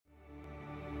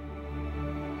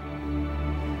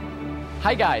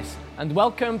Hi guys, and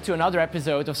welcome to another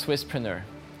episode of Swisspreneur.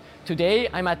 Today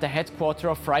I'm at the headquarters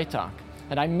of Freitag,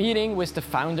 and I'm meeting with the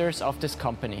founders of this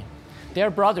company. They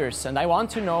are brothers, and I want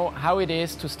to know how it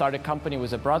is to start a company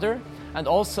with a brother, and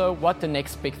also what the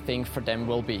next big thing for them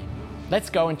will be. Let's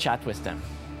go and chat with them.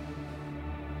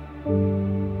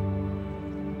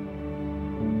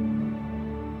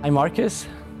 Hi Marcus.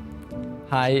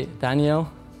 Hi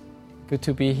Daniel. Good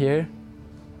to be here.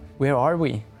 Where are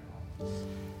we?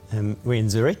 We're in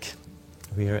Zurich.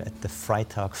 We're at the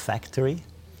Freitag factory.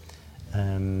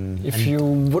 If you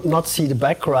would not see the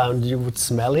background, you would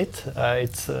smell it.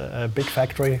 It's a big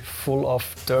factory full of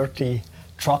dirty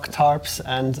truck tarps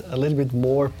and a little bit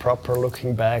more proper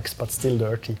looking bags, but still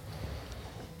dirty.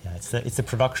 Yeah, it's a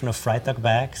production of Freitag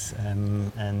bags,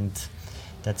 and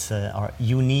that's our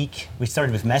unique. We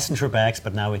started with messenger bags,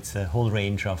 but now it's a whole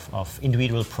range of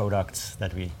individual products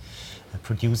that we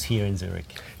produce here in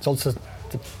Zurich. It's also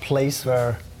the place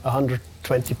where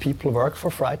 120 people work for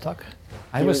Freitag.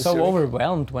 I was so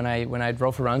overwhelmed when I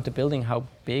drove around the building how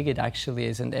big it actually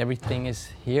is, and everything is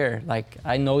here. Like,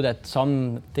 I know that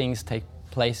some things take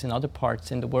place in other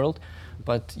parts in the world,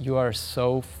 but you are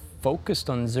so focused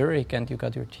on Zurich and you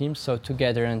got your team so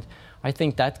together, and I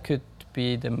think that could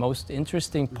be the most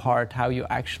interesting part, how you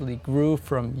actually grew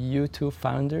from you two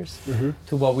founders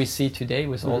to what we see today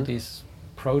with all these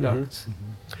products.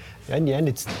 In the end,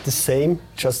 it's the same,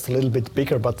 just a little bit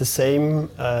bigger, but the same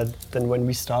than when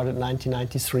we started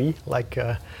 1993, like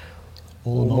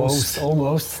almost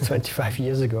 25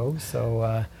 years ago.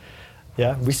 So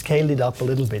yeah, we scaled it up a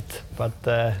little bit, but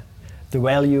the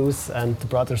values and the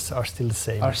brothers are still the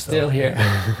same. Are still here.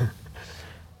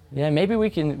 Yeah, maybe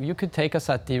you could take us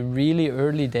at the really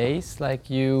early days, like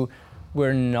you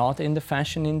were not in the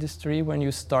fashion industry when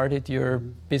you started your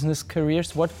business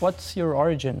careers. What's your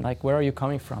origin? Like, where are you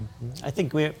coming from? I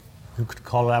think we could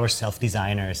call ourselves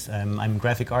designers. I'm a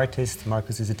graphic artist.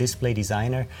 Marcus is a display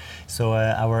designer. So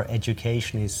our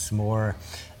education is more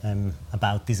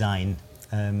about design.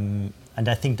 And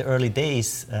I think the early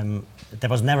days, there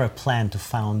was never a plan to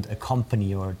found a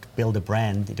company or to build a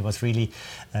brand. It was really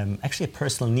actually a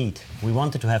personal need. We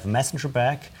wanted to have a messenger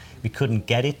bag. We couldn't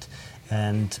get it.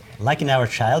 And like in our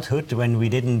childhood, when we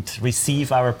didn't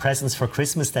receive our presents for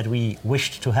Christmas that we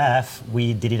wished to have,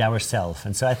 we did it ourselves.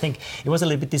 And so I think it was a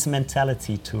little bit this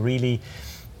mentality to really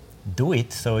do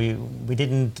it. So we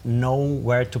didn't know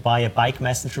where to buy a bike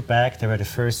messenger bag. There were the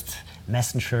first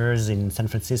messengers in San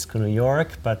Francisco, New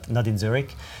York, but not in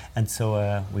Zurich. And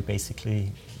so we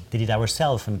basically did it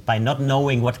ourselves. And by not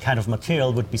knowing what kind of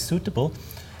material would be suitable,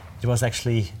 it was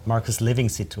actually Marcus' living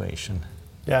situation.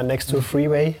 Yeah, next to a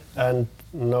freeway and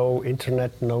no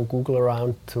internet, no Google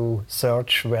around to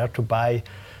search where to buy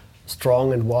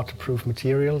strong and waterproof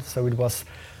material. So it was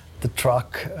the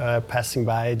truck passing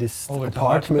by this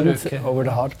apartment over the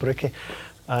Hartbrücke.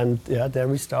 And yeah, there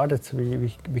we started.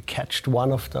 We catched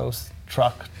one of those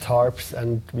truck tarps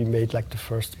and we made like the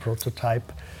first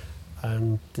prototype.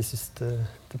 And this is the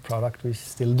product we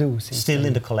still do. Still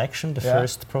in the collection, the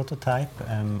first prototype.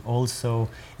 Also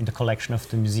in the collection of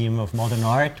the Museum of Modern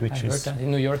Art, which is in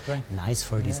New York, right? Nice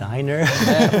for a designer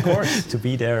of course. to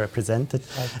be there presented.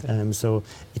 So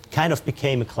it kind of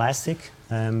became a classic,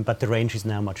 but the range is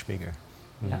now much bigger.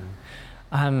 Yeah.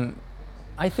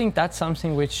 I think that's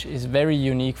something which is very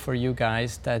unique for you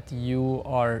guys, that you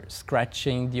are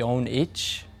scratching the own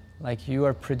itch, like you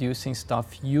are producing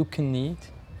stuff you can need.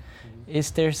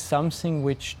 Is there something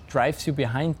which drives you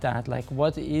behind that? Like,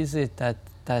 what is it that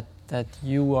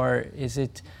you are? Is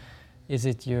it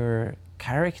your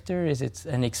character? Is it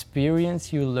an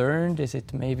experience you learned? Is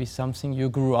it maybe something you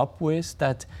grew up with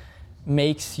that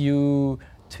makes you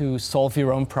to solve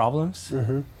your own problems?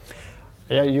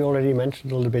 Yeah, you already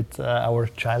mentioned a little bit our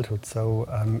childhood. So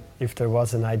if there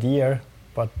was an idea,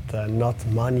 but not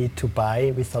money to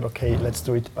buy, we thought, okay, let's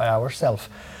do it by ourselves.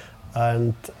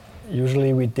 And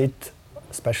usually we did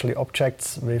especially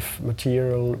objects with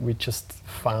material we just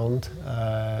found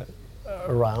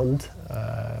around,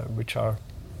 which are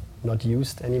not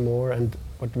used anymore. And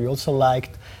what we also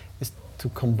liked is to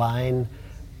combine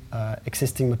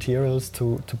existing materials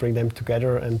to bring them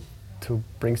together and to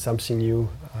bring something new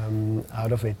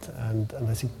out of it. And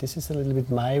I think this is a little bit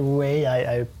my way.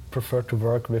 I prefer to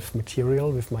work with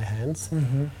material, with my hands,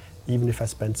 even if I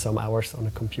spend some hours on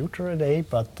a computer a day,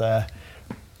 but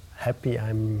happy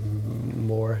I'm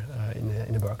more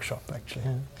in a workshop, actually.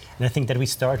 Yeah. And I think that we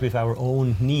start with our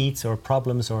own needs or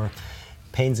problems or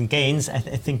pains and gains. I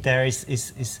think there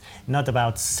is not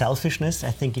about selfishness.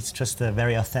 I think it's just a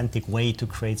very authentic way to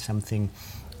create something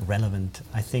relevant.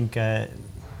 I think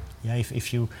yeah,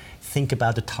 if you think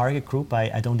about the target group,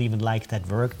 I don't even like that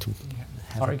word to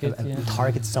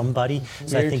target somebody.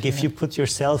 So I think if you put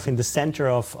yourself in the center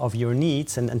of your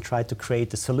needs and try to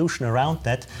create a solution around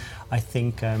that, I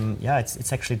think,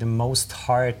 it's actually the most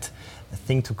hard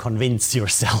thing to convince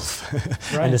yourself.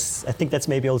 Right. And I think that's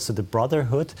maybe also the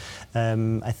brotherhood.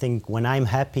 I think when I'm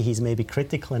happy, he's maybe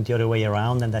critical, and the other way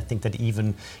around, and I think that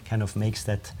even kind of makes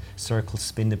that circle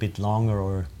spin a bit longer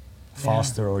or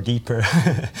faster or deeper.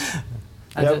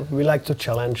 We like to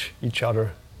challenge each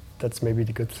other. That's maybe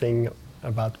the good thing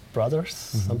about brothers.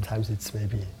 Sometimes it's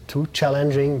maybe too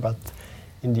challenging, but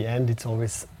in the end it's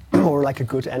always more like a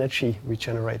good energy we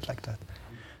generate like that.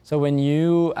 So when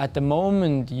you, at the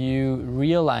moment, you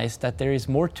realize that there is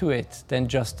more to it than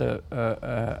just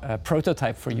a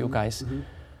prototype for you guys,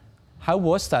 how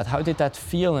was that? How did that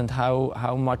feel, and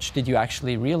how much did you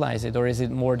actually realize it? Or is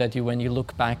it more that when you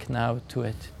look back now to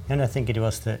it? And I think it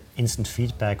was the instant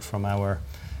feedback from our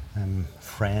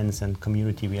friends and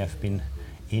community we have been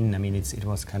in. I mean, it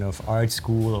was kind of art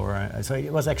school, so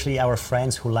it was actually our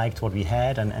friends who liked what we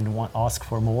had and asked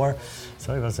for more.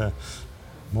 So it was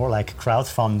more like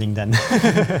crowdfunding than.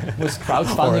 Was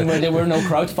crowdfunding where there were no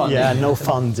crowdfunding? Yeah, no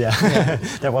funds. Yeah,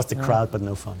 there was the crowd, but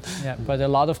no fund. Yeah, but a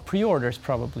lot of pre-orders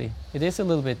probably. It is a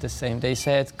little bit the same. They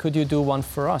said, "Could you do one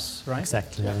for us?" Right?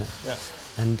 Exactly. Yeah.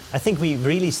 And I think we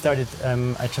really started.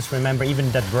 I just remember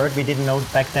even that word we didn't know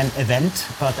back then, event.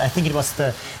 But I think it was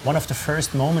one of the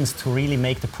first moments to really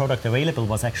make the product available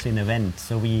was actually an event.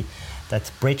 So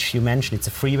that bridge you mentioned, it's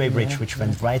a freeway bridge which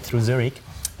went right through Zurich,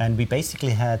 and we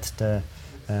basically had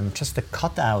just the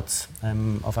cutouts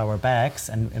of our bags,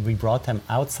 and we brought them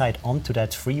outside onto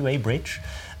that freeway bridge,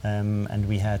 and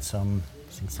we had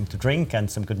something to drink and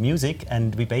some good music,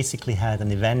 and we basically had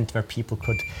an event where people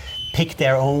could pick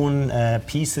their own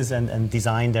pieces and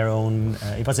design their own.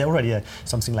 It was already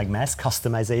something like mass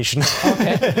customization.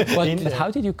 Okay, but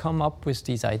how did you come up with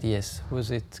these ideas? Was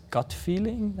it gut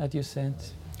feeling that you said?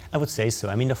 I would say so.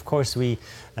 I mean, of course, we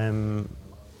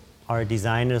are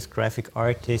designers, graphic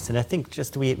artists, and I think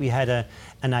just we had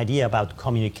an idea about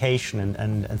communication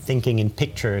and thinking in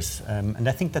pictures, and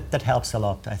I think that helps a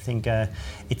lot. I think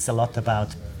it's a lot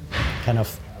about kind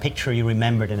of picture you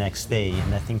remember the next day,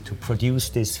 and I think to produce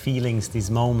these feelings, these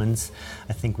moments,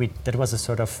 I think that was a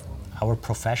sort of our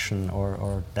profession,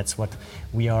 or that's what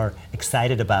we are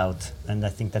excited about, and I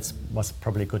think that was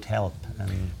probably good help.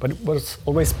 But it was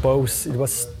always both. It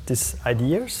was these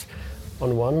ideas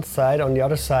on one side, on the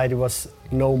other side it was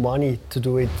no money to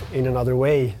do it in another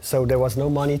way. So there was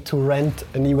no money to rent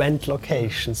an event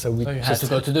location. So we had to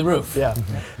go to the roof. Yeah.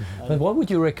 But what would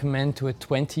you recommend to a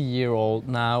 20-year-old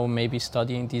now, maybe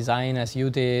studying design as you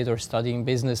did or studying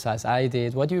business as I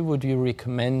did? What would you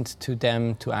recommend to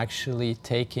them to actually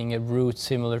taking a route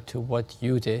similar to what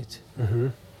you did?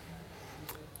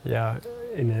 Yeah,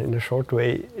 in a short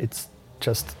way, it's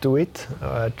just do it,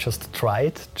 just try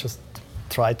it, just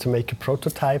try to make a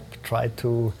prototype, try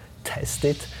to test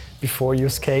it before you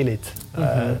scale it.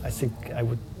 I think I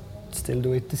would still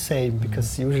do it the same,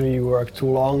 because usually you work too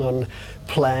long on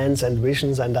plans and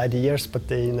visions and ideas, but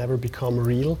they never become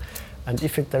real. And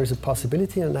if there is a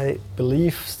possibility, and I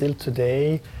believe still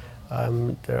today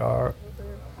there are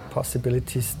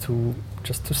possibilities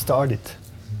to start it.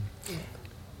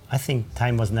 I think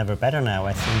time was never better now.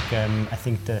 I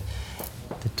think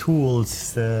the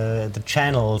tools, the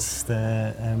channels,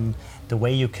 the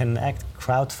way you can act,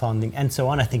 crowdfunding, and so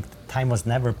on. I think time was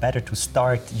never better to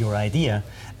start your idea.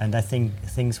 And I think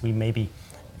things we maybe,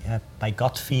 by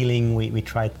gut feeling, we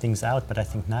tried things out. But I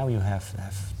think now you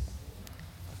have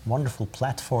wonderful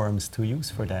platforms to use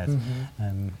for that.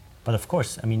 But of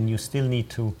course, I mean, you still need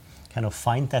to kind of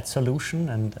find that solution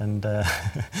and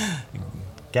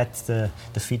get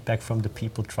the feedback from the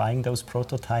people trying those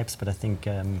prototypes. But I think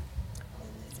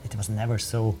it was never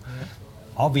so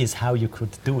obvious how you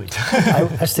could do it.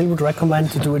 I still would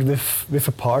recommend to do it with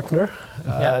a partner,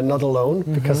 not alone,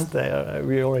 because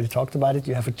we already talked about it.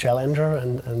 You have a challenger,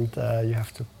 and you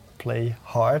have to play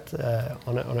hard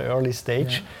on an early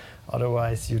stage. Yeah.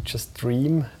 Otherwise, you just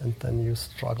dream, and then you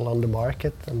struggle on the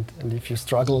market. And if you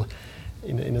struggle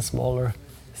in a smaller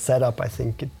setup, I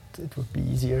think it would be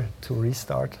easier to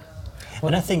restart.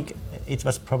 And I think it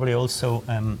was probably also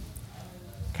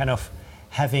kind of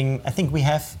having, I think we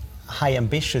have high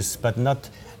ambitions, but not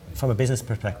from a business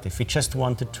perspective. We just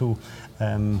wanted to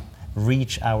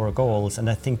reach our goals, and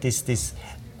I think this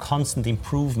constant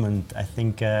improvement, I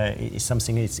think, is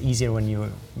something that's easier when you're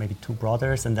maybe two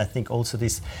brothers, and I think also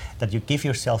that you give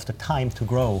yourself the time to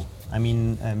grow. I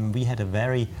mean, we had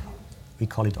a we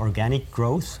call it organic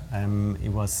growth.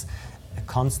 It was a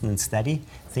constant and steady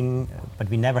thing, but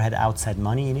we never had outside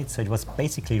money in it. So it was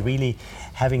basically really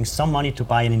having some money to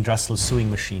buy an industrial sewing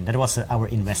machine. That was our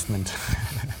investment.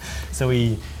 So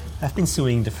we have been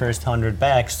sewing the first 100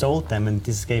 bags, sold them, and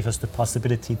this gave us the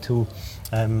possibility to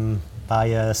buy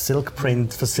a silk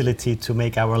print facility to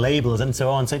make our labels and so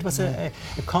on. So it was a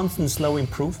constant slow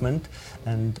improvement.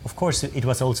 And of course, it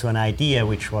was also an idea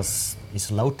which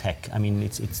is low tech. I mean,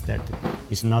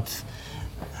 it's not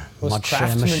much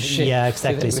craftsmanship. Yeah,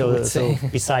 exactly. So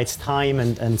besides time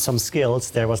and some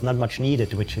skills, there was not much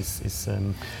needed, which is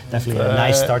definitely a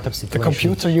nice startup situation. The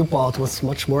computer you bought was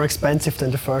much more expensive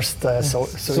than the first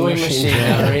sewing machine.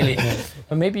 Yeah, really.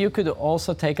 But maybe you could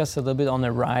also take us a little bit on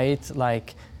the ride.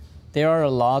 Like, there are a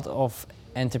lot of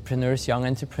entrepreneurs, young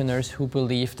entrepreneurs, who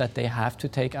believe that they have to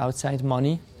take outside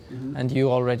money. And you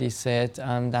already said,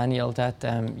 Daniel, that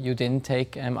you didn't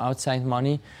take outside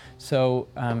money. So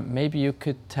maybe you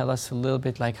could tell us a little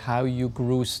bit like how you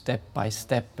grew step by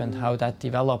step and how that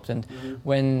developed, and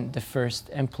when the first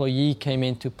employee came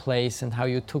into place and how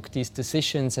you took these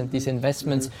decisions and these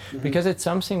investments, because it's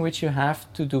something which you have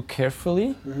to do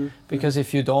carefully, because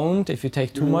if you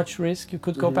take too much risk, you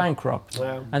could go bankrupt.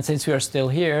 Yeah. And since we are still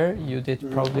here, you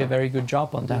did probably a very good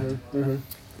job on that.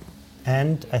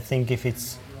 And I think if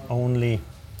it's only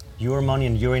your money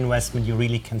and your investment, you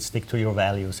really can stick to your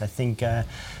values. I think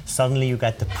suddenly you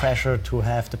get the pressure to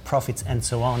have the profits and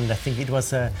so on. I think it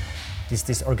was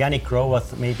this organic growth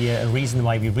was maybe a reason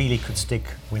why we really could stick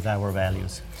with our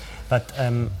values. But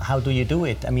how do you do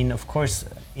it? I mean, of course,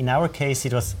 in our case,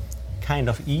 it was kind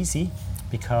of easy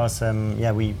because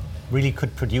we really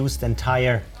could produce the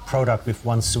entire product with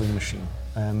one sewing machine.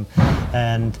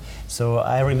 And so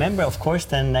I remember, of course,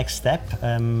 then next step,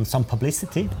 some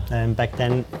publicity. Back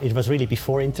then, it was really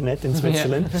before internet in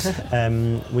Switzerland.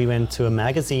 We went to a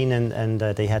magazine and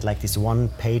they had like this one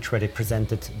page where they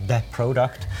presented that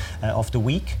product of the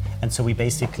week. And so we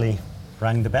basically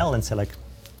rang the bell and said like,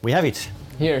 we have it.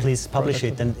 Here, please publish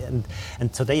it. And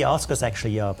so they asked us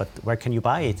actually, but where can you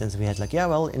buy it? And so we had like,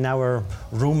 well, in our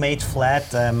roommate flat,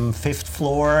 5th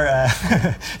floor.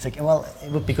 It's like, well,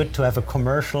 it would be good to have a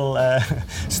commercial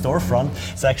storefront.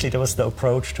 So actually there was the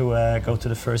approach to go to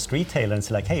the first retailer and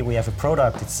say like, hey, we have a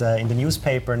product. It's in the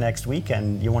newspaper next week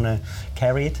and you want to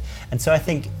carry it. And so I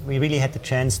think we really had the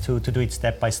chance to do it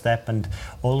step by step, and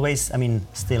always, I mean,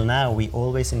 still now, we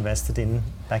always invested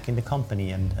back in the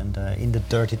company and in the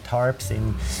dirty tarps,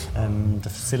 in the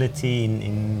facility,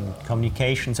 in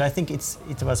communication. So I think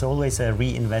it was always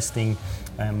reinvesting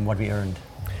what we earned.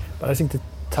 But I think the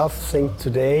tough thing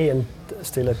today and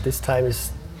still at this time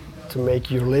is to make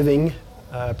your living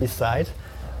beside.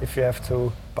 If you have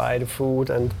to buy the food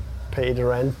and pay the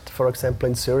rent, for example,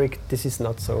 in Zurich, this is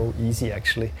not so easy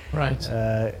actually. Right.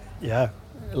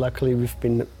 Luckily we've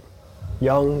been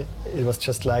young. It was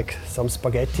just like some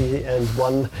spaghetti and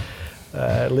one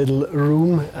little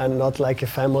room, and not like a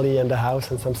family and a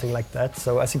house and something like that.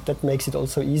 So I think that makes it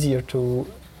also easier to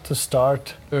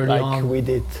start early like on. we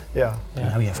did. Yeah.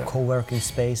 Now we have co-working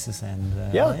spaces and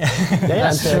and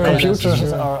the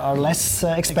computers are less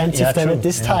expensive than at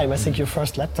this time. I think your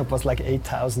first laptop was like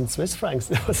 8,000 Swiss francs.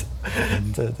 That was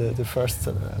the first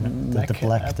the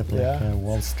black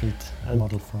Wall Street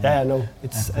model from. Yeah, no,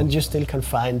 and you still can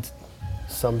find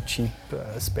some cheap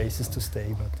spaces to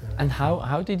stay. But and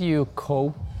how did you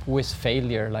cope with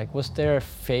failure? Like, was there a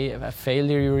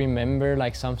failure you remember,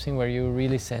 like something where you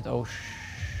really said, "Oh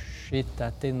shit,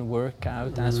 that didn't work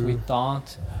out as we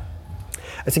thought"?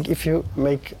 I think if you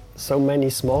make so many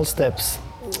small steps,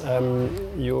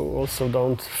 you also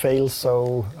don't fail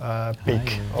so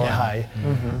big or high.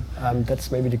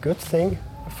 That's maybe the good thing.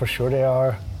 For sure, there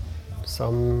are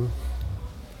some.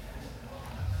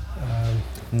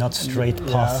 Not straight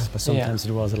path, but sometimes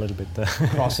it was a little bit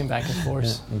crossing back and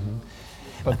forth.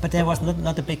 But there was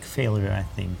not a big failure, I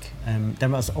think. There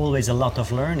was always a lot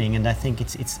of learning, and I think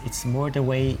it's more the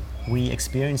way we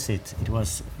experience it. It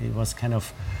was kind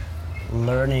of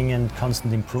learning and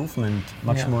constant improvement,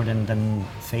 much more than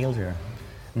failure.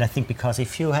 And I think because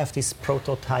if you have this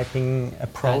prototyping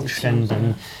approach,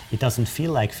 then it doesn't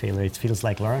feel like failure; it feels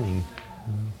like learning.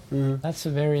 That's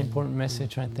a very important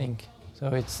message, I think. So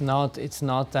it's not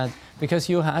that, because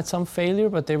you had some failure,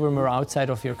 but they were more outside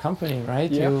of your company,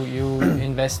 right? Yeah. You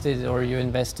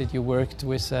you worked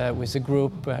with a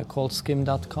group called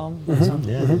Skim.com.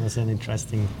 Yeah, it was an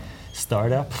interesting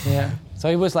startup. Yeah. So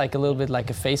it was like a little bit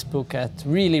like a Facebook at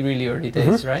really, really early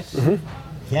days, right?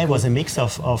 Yeah, it was a mix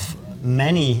of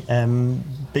many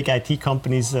big IT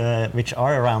companies which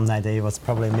are around nowadays. It was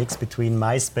probably a mix between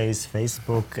MySpace,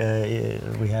 Facebook.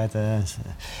 We had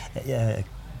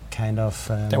kind of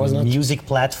There was not music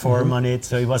platform on it,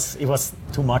 so it was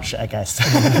too much, I guess.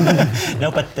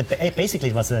 No, but basically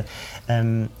it was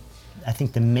I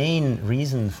think the main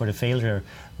reason for the failure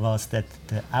was that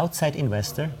the outside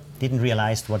investor didn't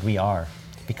realize what we are,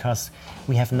 because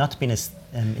we have not been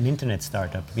an internet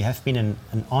startup. We have been an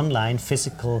online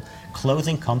physical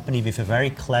clothing company with a very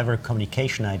clever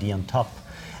communication idea on top.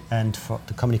 And for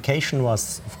the communication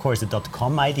was, of course, the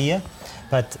 .com idea,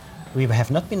 but we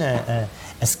have not been a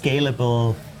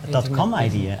scalable .com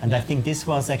idea. And I think this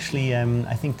was actually,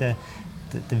 I think the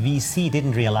VC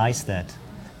didn't realize that.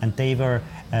 And they were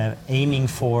aiming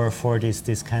for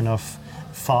this kind of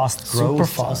fast growth, super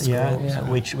fast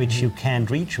growth, which you can't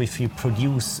reach if you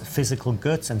produce physical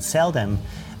goods and sell them.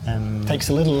 Takes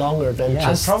a little longer than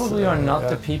just... Probably are not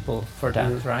the people for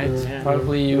that, right? Yeah.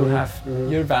 Probably you have,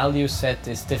 your value set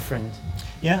is different.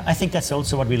 Yeah, I think that's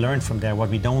also what we learned from there, what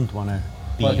we don't want to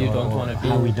be, what you don't want to be,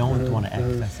 how we don't want to act.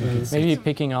 I think maybe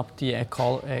picking up the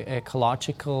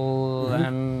ecological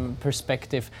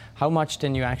perspective, how much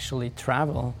then you actually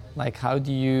travel? Like how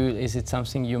do you, is it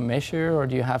something you measure, or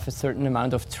do you have a certain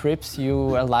amount of trips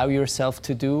you allow yourself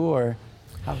to do, or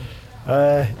how?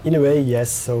 In a way,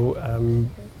 yes. So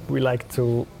we like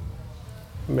to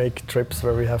make trips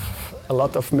where we have a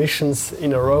lot of missions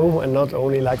in a row, and not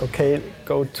only like, okay,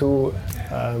 go to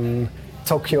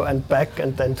Tokyo and back,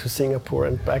 and then to Singapore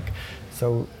and back.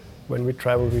 So when we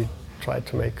travel, we try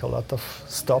to make a lot of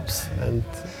stops, and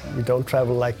we don't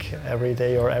travel like every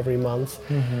day or every month.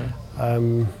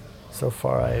 So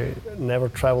far, I never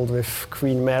traveled with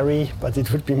Queen Mary, but it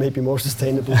would be maybe more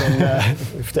sustainable than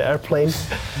with the airplane.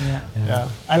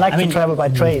 I like to travel by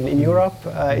train. In Europe,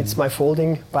 it's my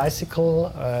folding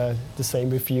bicycle, the same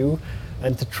with you,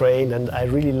 and the train, and I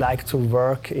really like to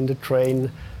work in the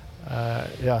train.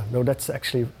 That's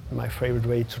actually my favorite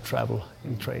way to travel,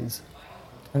 in trains.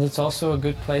 And it's also a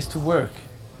good place to work.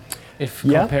 If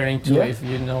comparing to if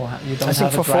you don't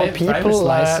have a driver's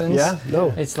license,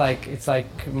 it's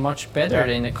like much better.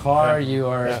 In a car, you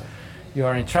are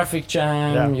in traffic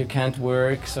jam, you can't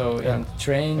work. So in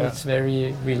train, it's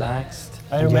very relaxed.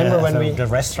 I remember when the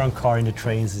restaurant car in the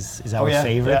trains is our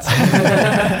favorite.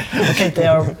 Okay, they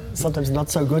are sometimes not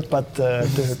so good, but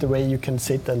the way you can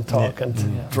sit and talk and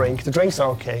drink, the drinks are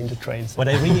okay in the trains. What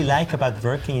I really like about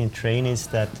working in train is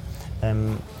that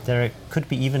there could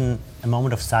be even a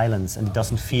moment of silence, and it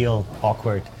doesn't feel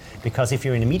awkward, because if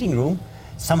you're in a meeting room,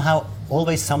 somehow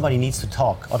always somebody needs to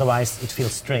talk, otherwise it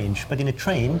feels strange. But in a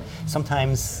train,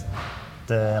 sometimes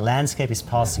the landscape is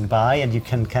passing by and you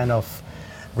can kind of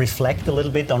reflect a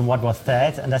little bit on what was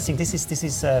said, and I think this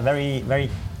is a very, very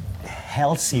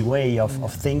healthy way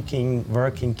of thinking,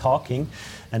 working, talking,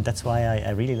 and that's why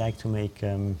I really like to make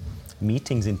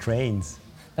meetings in trains.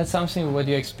 That's something what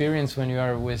you experience when you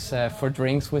are with for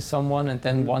drinks with someone, and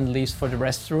then one leaves for the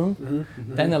restroom.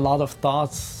 Then a lot of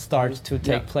thoughts start to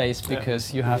take place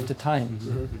because you have the time.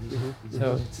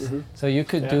 So you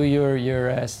could do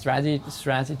your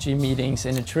strategy meetings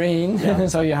in a train.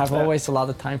 So you have always a lot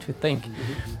of time to think.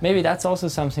 Maybe that's also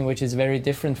something which is very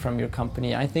different from your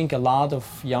company. I think a lot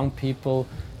of young people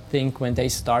think when they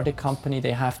start a company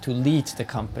they have to lead the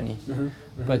company.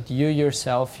 But you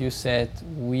yourself, you said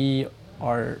we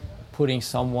are putting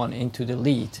someone into the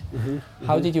lead.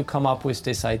 How did you come up with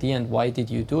this idea, and why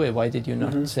did you do it? Why did you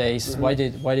not say,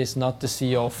 why is not the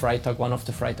CEO of Freytag one of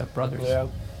the Freytag brothers?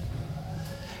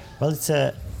 Well, it's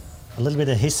a little bit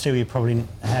of history we probably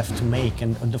have to make,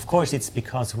 and of course it's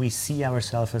because we see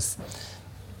ourselves as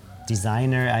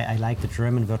designer. I like the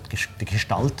German word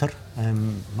Gestalter,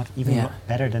 even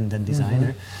better than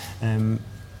designer.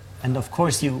 And of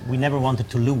course we never wanted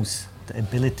to lose the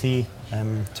ability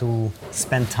to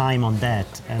spend time on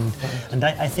that, and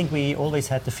I think we always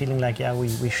had the feeling like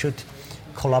we should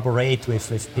collaborate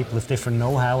with people with different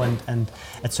know-how, and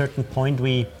at certain point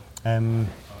we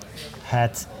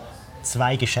had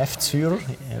zwei Geschäftsführer.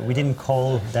 We didn't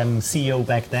call them CEO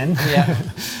back then,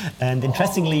 and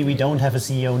interestingly we don't have a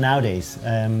CEO nowadays.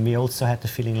 We also had the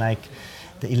feeling like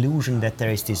the illusion that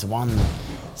there is this one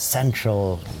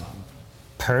central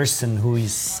person who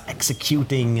is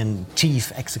executing and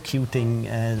chief executing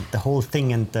the whole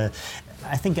thing, and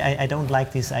I think I don't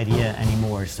like this idea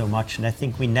anymore so much, and I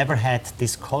think we never had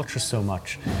this culture so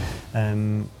much.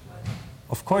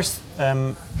 Of course,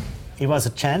 it was a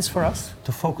chance for us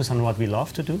to focus on what we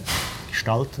love to do,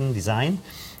 gestalten, design,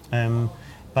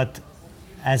 but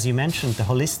as you mentioned, the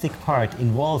holistic part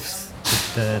involves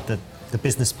the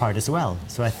business part as well.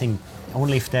 So I think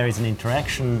only if there is an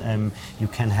interaction, you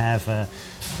can have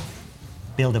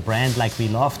build a brand like we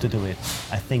love to do it.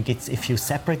 I think it's if you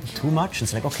separate it too much,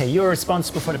 it's like, okay, you're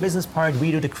responsible for the business part,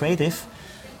 we do the creative.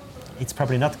 it's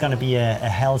probably not going to be a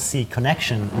healthy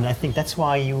connection. And I think that's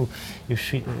why you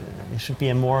should be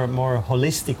a more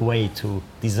holistic way to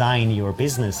design your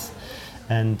business.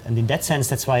 And in that sense,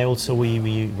 that's why also we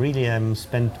really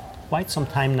spend quite some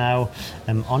time now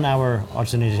on our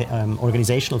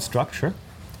organizational structure.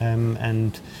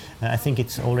 And I think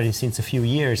it's already since a few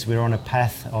years we're on a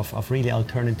path of really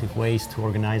alternative ways to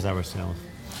organize ourselves.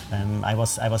 I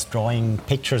was drawing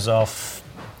pictures of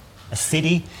a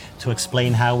city to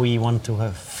explain how we want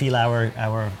to feel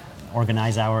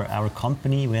organize our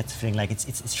company. We had to feel like it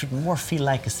should more feel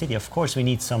like a city. Of course, we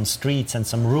need some streets and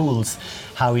some rules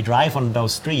how we drive on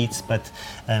those streets. But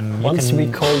once we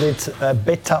called it a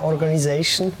beta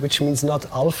organization, which means not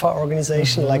alpha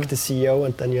organization, like the CEO,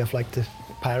 and then you have like the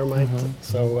pyramid.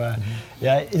 So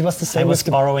yeah, it was the same. I was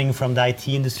borrowing from the IT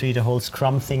industry the whole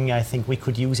Scrum thing. I think we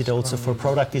could use it also for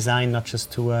product design, not just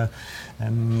to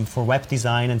for web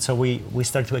design. And so we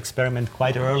started to experiment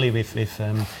quite early with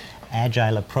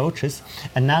agile approaches.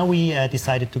 And now we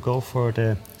decided to go for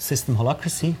the system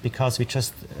holacracy because we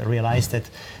just realized that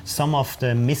some of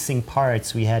the missing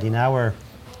parts we had in our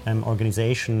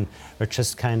organization were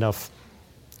just kind of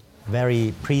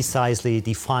very precisely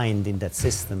defined in that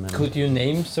system. And could you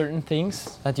name certain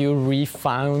things that you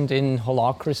refound in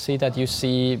holacracy that you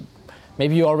see?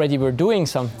 Maybe you already were doing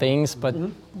some things, but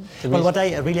well, what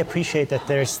I really appreciate that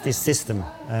there's this system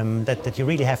that you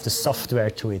really have the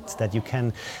software to it, that you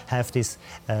can have this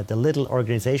the little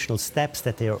organizational steps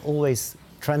that they are always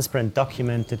transparent,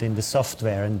 documented in the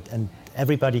software, and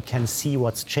everybody can see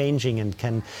what's changing and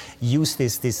can use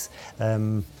this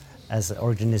as an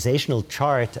organizational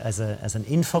chart, as an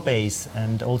info base,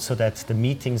 and also that the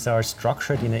meetings are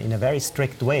structured in a very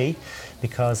strict way,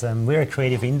 because we're a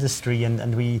creative industry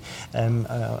and we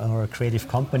are a creative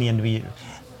company, and we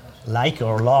like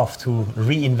or love to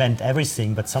reinvent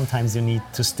everything, but sometimes you need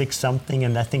to stick something,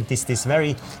 and I think this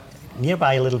very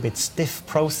nearby a little bit stiff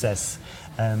process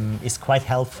is quite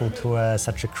helpful to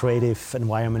such a creative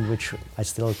environment, which I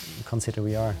still consider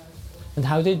we are. And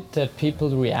how did people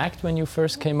react when you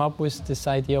first came up with this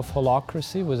idea of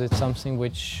holacracy? Was it something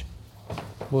which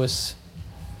was...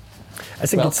 I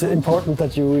think it's important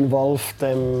that you involve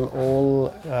them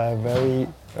all very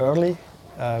early.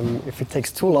 If it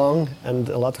takes too long and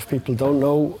a lot of people don't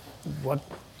know what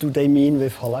do they mean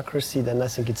with holacracy, then I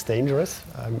think it's dangerous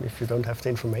if you don't have the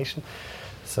information.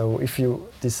 So if you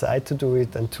decide to do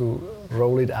it and to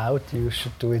roll it out, you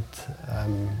should do it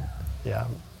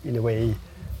in a way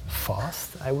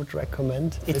fast, I would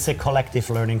recommend. It's a collective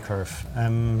learning curve.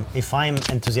 If I'm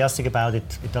enthusiastic about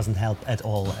it, it doesn't help at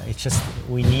all. It's just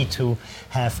we need to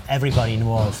have everybody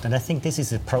involved, and I think this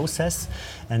is a process,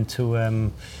 and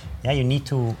you need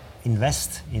to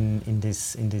invest in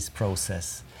this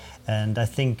process. And I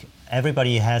think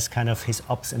everybody has kind of his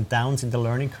ups and downs in the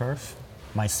learning curve.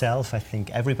 Myself, I think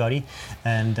everybody,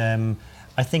 and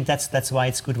I think that's why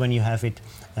it's good when you have it,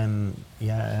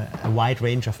 a wide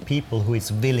range of people who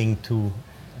is willing to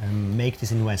make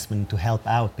this investment to help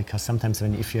out. Because sometimes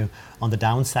if you're on the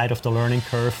downside of the learning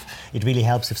curve, it really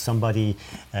helps if somebody,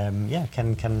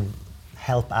 can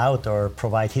help out or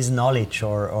provide his knowledge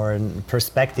or a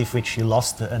perspective which you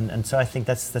lost. And so I think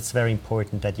that's very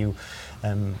important that you.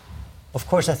 Of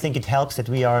course, I think it helps that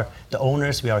we are the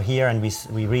owners, we are here, and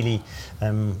we really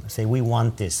say we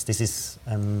want this. This is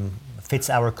fits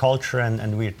our culture,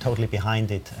 and we're totally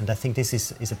behind it. And I think this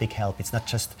is a big help. It's not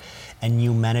just a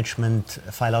new management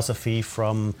philosophy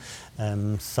from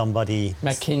somebody...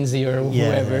 McKinsey or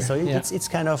whoever. Yeah, so it's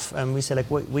kind of, we say like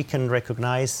we can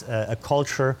recognize a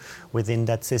culture within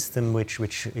that system which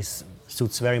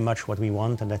suits very much what we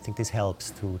want, and I think this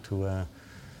helps to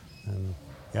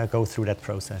go through that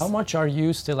process. How much are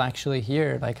you still actually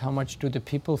here? Like, how much do the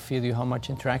people feel you? How much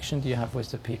interaction do you have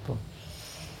with the people?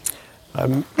 I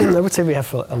would say we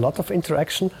have a lot of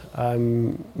interaction,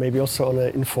 maybe also on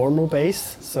an informal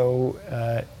base. So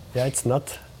it's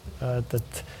not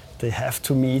that they have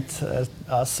to meet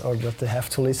us or that they have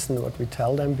to listen to what we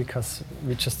tell them, because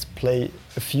we just play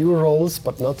a few roles,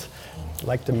 but not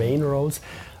like the main roles.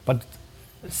 But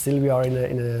still we are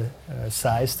in a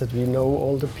size that we know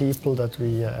all the people, that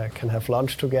we can have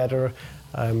lunch together.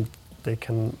 They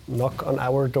can knock on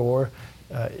our door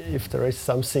if there is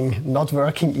something not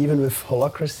working, even with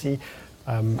holacracy.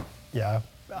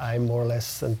 I more or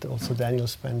less, and also Daniel,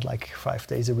 spend like 5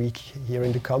 days a week here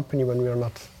in the company when we are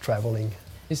not traveling.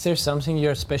 Is there something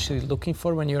you're especially looking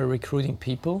for when you're recruiting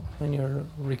people, when you're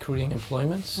recruiting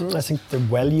employments? I think the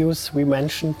values we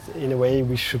mentioned, in a way,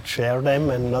 we should share them,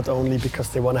 and not only because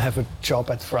they want to have a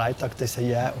job at Freitag, they say,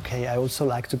 yeah, okay, I also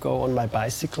like to go on my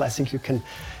bicycle. I think you can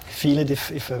feel it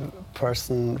if a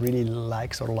person really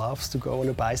likes or loves to go on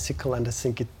a bicycle, and I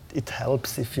think it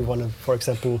helps if you want to, for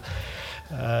example,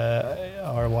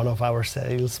 are one of our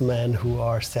salesmen who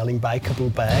are selling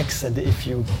bikeable bags, and if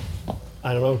you,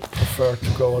 I don't know, prefer to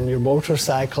go on your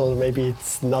motorcycle, maybe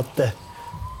it's not the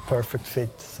perfect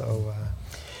fit. So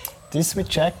this we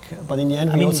check, but in the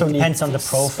end, we also it depends need on the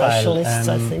profile. specialists,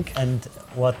 I think. And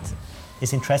what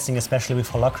is interesting, especially with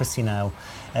Holacracy now,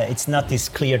 it's not this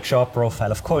clear job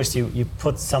profile. Of course, you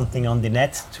put something on the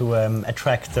net to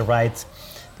attract the right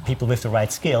people with the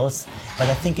right skills, but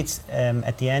I think it's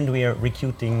at the end we are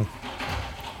recruiting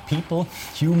people,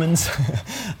 humans,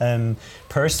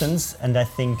 persons, and I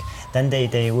think then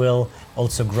they will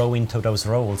also grow into those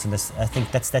roles. And I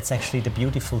think that's actually the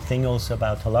beautiful thing also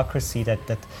about Holacracy,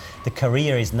 that the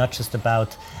career is not just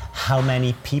about how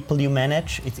many people you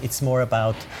manage, it's more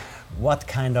about what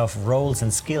kind of roles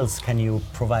and skills can you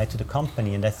provide to the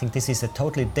company. And I think this is a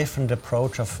totally different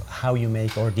approach of how you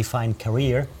make or define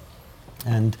career.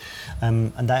 And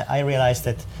I realized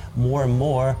that more and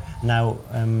more now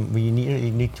we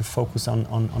need to focus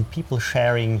on people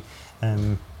sharing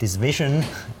this vision,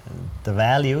 the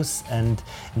values, and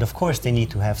of course they need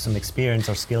to have some experience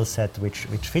or skill set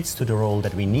which fits to the role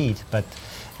that we need. But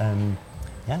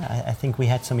yeah, I think we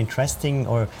had some interesting,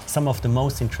 or some of the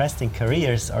most interesting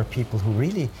careers are people who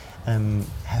really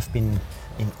have been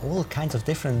in all kinds of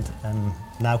different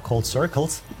now called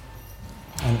circles,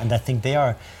 and I think they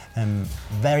are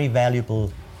very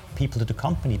valuable people to the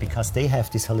company because they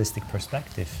have this holistic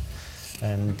perspective.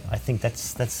 And I think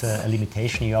that's a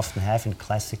limitation you often have in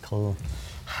classical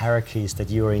hierarchies, that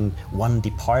you're in one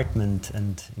department,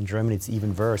 and in German it's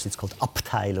even worse, it's called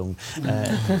Abteilung.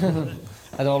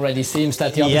 It already seems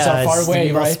that the others are far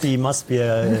away, right? Must be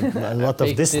a lot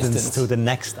of distance to the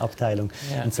next Abteilung.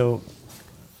 Yeah. And so,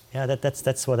 yeah,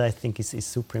 that's what I think is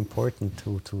super important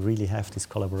to really have this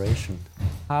collaboration.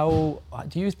 How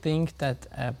do you think that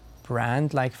a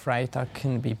brand like Freitag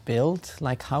can be built?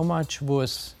 Like, how much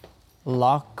was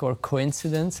luck or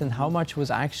coincidence, and how much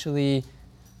was actually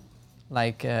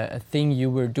like a thing you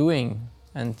were doing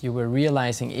and you were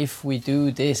realizing, if we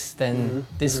do this, then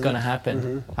this is going to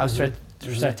happen? How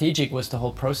strategic was the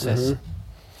whole process?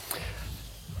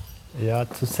 Yeah,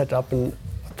 to set up an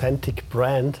authentic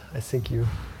brand, I think you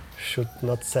should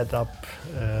not set up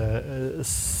a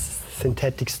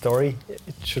synthetic story.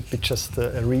 It should be just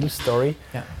a real story.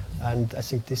 Yeah. And I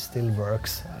think this still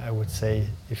works. I would say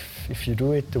if you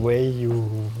do it the way you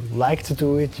like to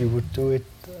do it, you would do it.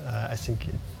 I think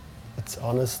it's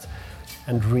honest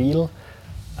and real.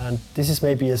 And this is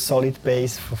maybe a solid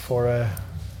base for a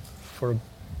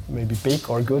maybe big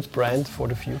or good brand for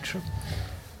the future.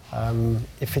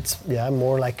 If it's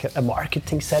more like a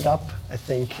marketing setup, I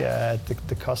think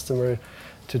the customer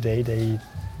today they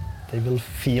will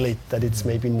feel it, that it's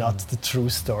maybe not the true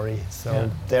story. So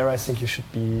there I think you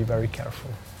should be very careful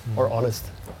or honest.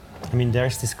 I mean,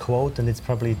 there's this quote, and it's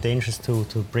probably dangerous to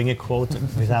bring a quote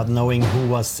without knowing who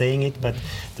was saying it, but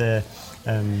the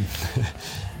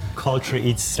culture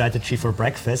eats strategy for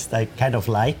breakfast I kind of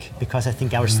like, because I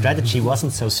think our strategy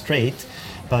wasn't so straight,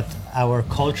 but our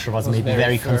culture was maybe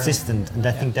very consistent, and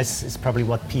I think this is probably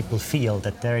what people feel,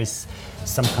 that there is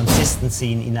some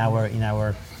consistency in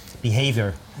our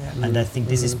behavior, and I think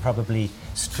this is probably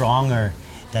stronger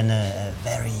than a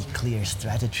very clear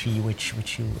strategy, which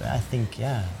you, I think,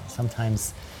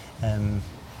 sometimes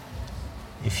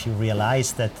if you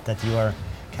realize that you are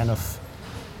kind of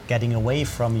getting away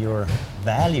from your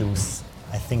values,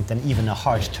 I think then even a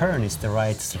hard turn is the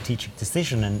right strategic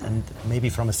decision, and maybe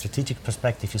from a strategic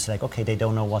perspective you say, like, okay, they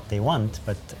don't know what they want,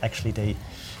 but actually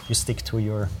you stick to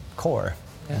your core.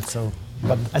 And so,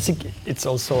 but I think it's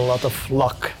also a lot of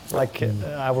luck, like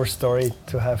our story,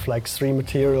 to have like 3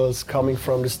 materials coming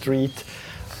from the street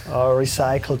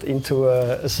recycled into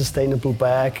a sustainable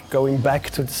bag, going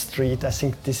back to the street. I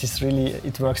think this is really,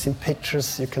 it works in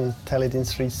pictures, you can tell it in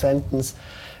 3 sentences,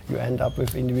 you end up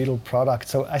with individual products.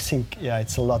 So I think,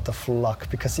 it's a lot of luck,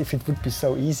 because if it would be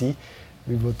so easy,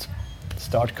 we would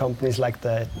start companies like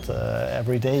that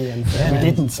every day, and we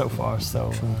didn't so far.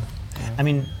 So, I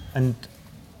mean, and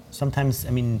sometimes,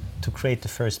 to create the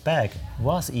first bag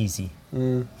was easy.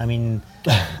 I mean,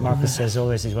 Markus says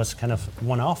always it was kind of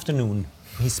one afternoon.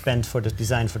 he spent for the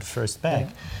design for the first bag.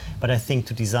 Yeah. But I think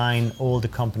to design all the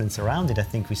components around it, I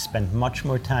think we spent much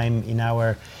more time in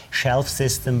our shelf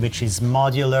system, which is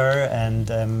modular,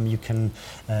 and you can,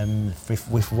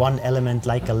 with one element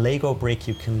like a Lego brick,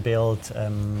 you can build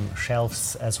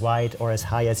shelves as wide or as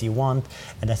high as you want.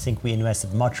 And I think we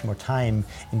invested much more time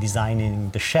in designing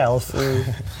the shelf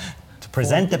to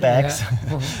present the bags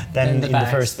than in the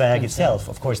first bag itself.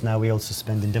 Of course, now we also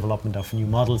spend in development of new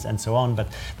models and so on. But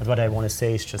what I want to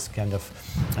say is just kind of,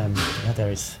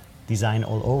 there is design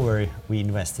all over we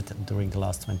invested during the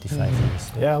last 25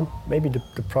 years. Yeah, maybe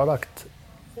the product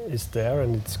is there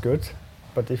and it's good,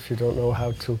 but if you don't know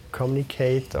how to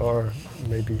communicate or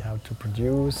maybe how to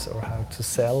produce or how to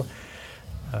sell,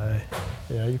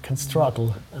 you can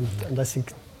struggle. And I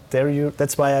think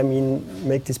that's why I mean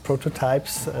make these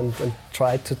prototypes and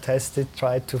try to test it,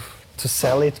 try to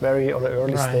sell it very on an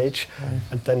early stage,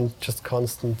 and then just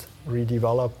constant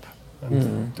redevelop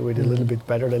and do it a little bit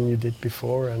better than you did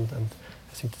before, and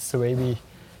I think that's the way we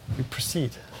proceed.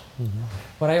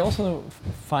 What I also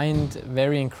find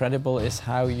very incredible is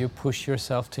how you push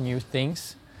yourself to new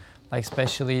things, like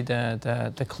especially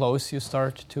the clothes you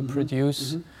start to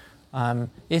produce.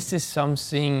 Is this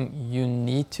something you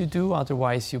need to do,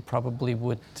 otherwise you probably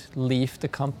would leave the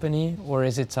company, or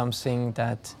is it something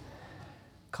that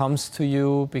comes to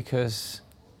you because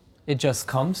it just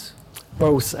comes?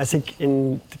 Both. I think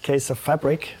in the case of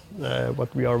fabric,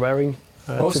 what we are wearing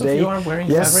Most today. of you are wearing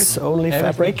yes, fabric? only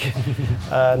fabric.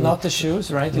 Not the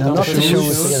shoes, right? You not don't the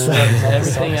produce shoes. but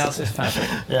everything else is fabric.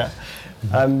 Yeah.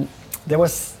 There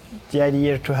was the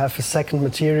idea to have a second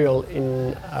material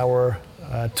in our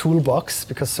toolbox,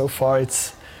 because so far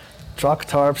it's truck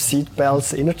tarps, seat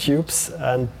belts, inner tubes,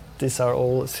 and these are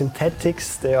all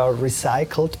synthetics. They are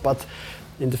recycled, but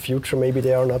in the future maybe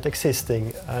they are not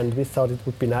existing. And we thought it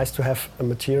would be nice to have a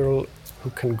material who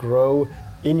can grow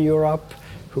in Europe,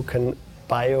 who can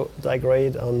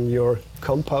biodegrade on your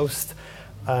compost,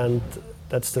 and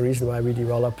that's the reason why we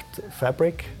developed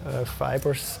fabric,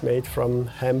 fibers made from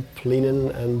hemp, linen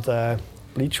and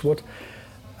bleach wood.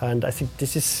 And I think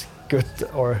this is good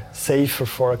or safer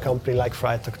for a company like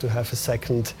Freytag to have a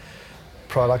second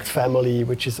product family,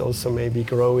 which is also maybe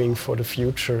growing for the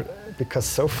future, because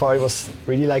so far it was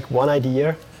really like one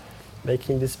idea,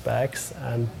 making these bags,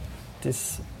 and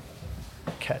this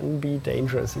can be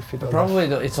dangerous if you don't. Probably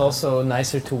it's also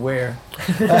nicer to wear.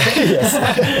 Yes.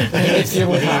 If you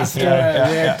would have to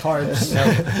wear tarps.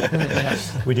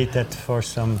 We did that for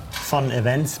some fun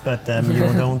events, but you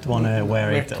don't want to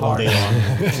wear it all day long.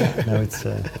 No, it's.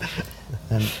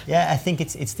 I think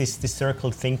it's this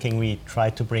circle thinking we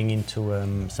try to bring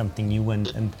into something new,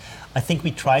 and I think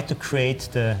we try to create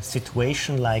the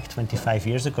situation like 25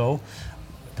 years ago,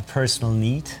 the personal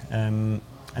need.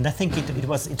 And I think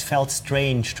it felt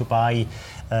strange to buy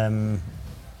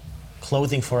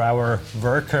clothing for our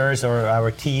workers or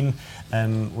our team,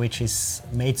 which is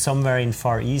made somewhere in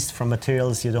Far East from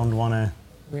materials you don't want to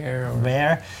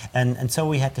wear. And so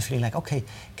we had the feeling like, okay,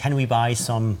 can we buy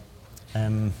some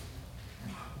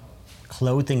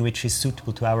clothing which is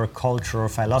suitable to our culture or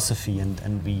philosophy,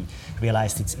 and we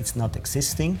realized it's not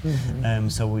existing.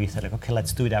 So we thought, like, okay,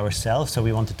 let's do it ourselves. So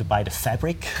we wanted to buy the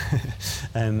fabric,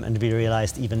 and we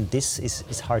realized even this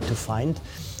is hard to find.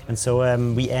 And so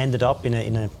we ended up in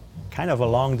a kind of a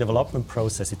long development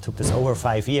process. It took us over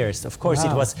 5 years. Of course,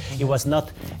 it was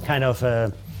not kind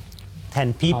of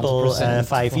 10 people,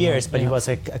 5 years, but it was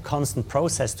a constant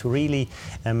process to really,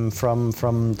 from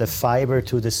the fiber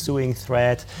to the sewing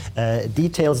thread,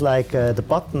 details like the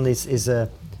button this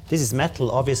is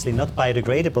metal, obviously not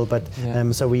biodegradable, but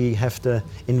so we have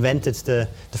invented the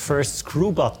first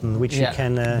screw button, which you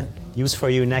can use for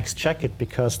your next jacket,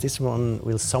 because this one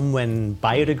will someone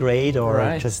biodegrade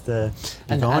or just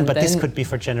be gone, but this could be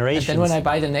for generations. And then when I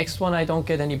buy the next one, I don't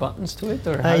get any buttons to it?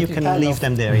 Or you can leave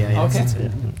them there,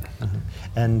 Okay.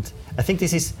 And I think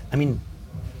this is, I mean,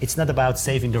 it's not about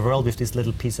saving the world with this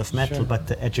little piece of metal, but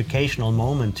the educational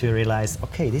moment to realize,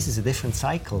 okay, this is a different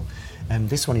cycle.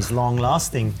 This one is long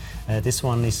lasting. This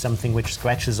one is something which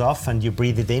scratches off and you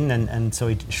breathe it in, and so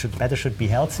it should be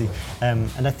healthy.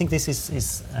 And I think this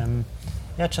is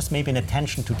just maybe an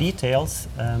attention to details,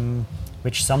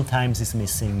 which sometimes is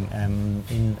missing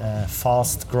in a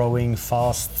fast-growing,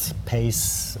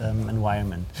 fast-paced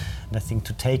environment. And I think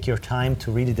to take your time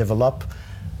to really develop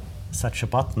such a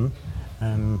button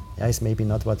is maybe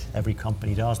not what every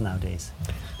company does nowadays.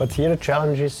 But here the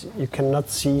challenge is you cannot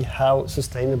see how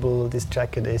sustainable this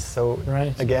jacket is. So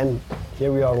again,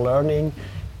 here we are learning.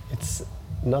 It's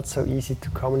not so easy to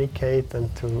communicate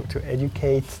and to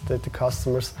educate the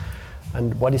customers.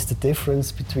 And what is the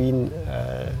difference between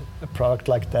a product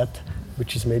like that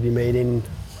which is maybe made in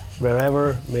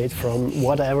wherever, made from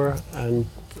whatever, and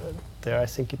there I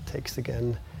think it takes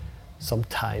again some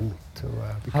time to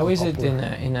become How is popular.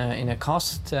 it in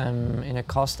a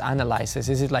cost analysis?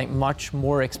 Is it like much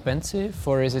more expensive,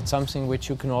 or is it something which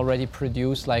you can already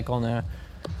produce like on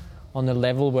a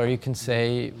level where you can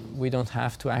say we don't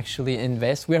have to actually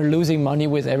invest? We are losing money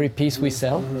with every piece we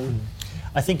sell.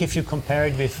 I think if you compare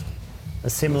it with a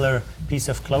similar piece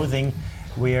of clothing,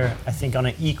 we're, I think, on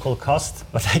an equal cost,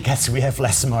 but I guess we have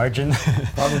less margin.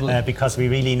 Probably. Because we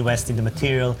really invest in the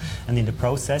material and in the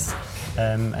process.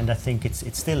 And I think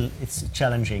it's still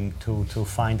challenging to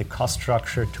find a cost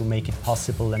structure to make it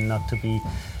possible and not to be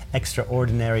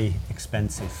extraordinary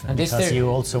expensive. And because you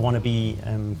also want to be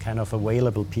kind of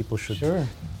available. People should Sure.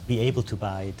 be able to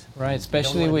buy it. Right,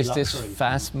 especially wanna be with this luxury.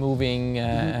 fast-moving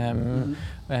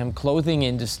clothing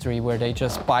industry where they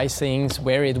just buy things,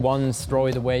 wear it once, throw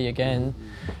it away again.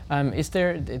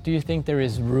 Do you think there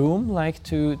is room like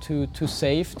to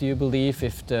save? Do you believe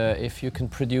if you can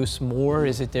produce more,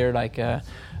 is it there like a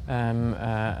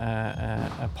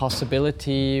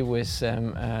possibility with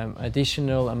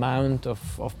additional amount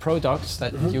of products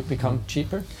that you become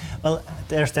cheaper? Well,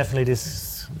 there's definitely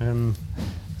this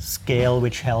scale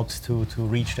which helps to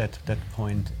reach that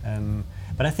point.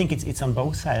 But I think it's on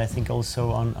both sides. I think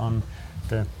also on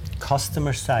the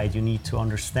customer side, you need to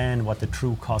understand what the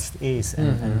true cost is.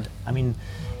 And I mean,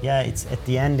 yeah, it's at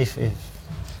the end, if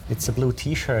it's a blue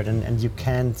T-shirt and you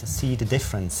can't see the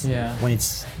difference when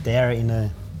it's there in a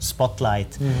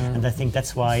spotlight. And I think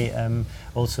that's why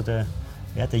also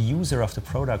the user of the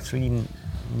product really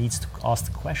needs to ask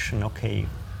the question, okay,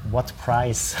 what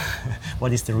price,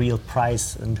 what is the real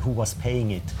price and who was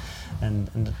paying it?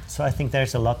 And so I think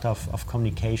there's a lot of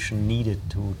communication needed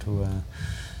to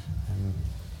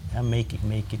make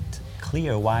it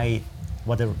clear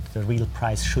what the real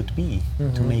price should be,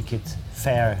 to make it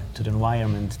fair to the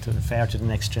environment, fair to the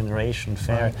next generation,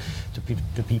 fair to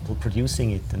the people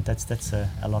producing it, and that's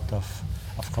a lot of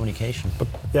communication. But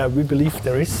yeah, we believe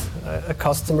there is a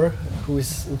customer who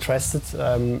is interested.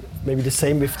 Maybe the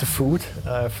same with the food.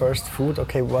 First food,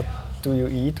 okay, what do you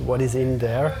eat? What is in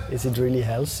there? Is it really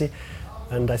healthy?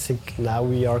 And I think now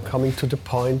we are coming to the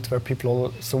point where people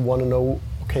also want to know,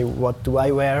 okay, what do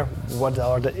I wear? What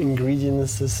are the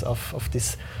ingredients of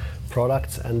this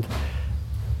product? And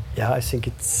yeah, I think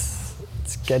it's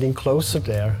getting closer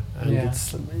there. And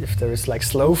if there is like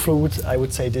slow food, I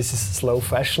would say this is slow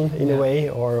fashion in a way,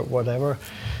 or whatever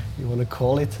you want to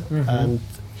call it. And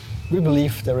we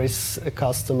believe there is a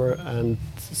customer, and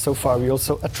so far we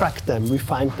also attract them, we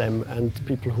find them, and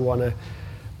people who want to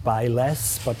buy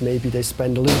less, but maybe they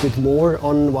spend a little bit more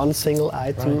on one single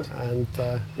item. And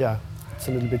it's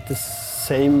a little bit the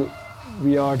same.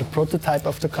 We are the prototype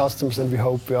of the customers, and we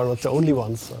hope we are not the only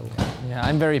ones. So. Yeah,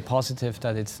 I'm very positive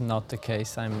that it's not the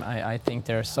case. I think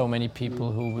there are so many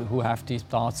people who have these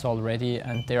thoughts already,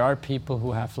 and there are people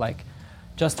who have like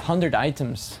just 100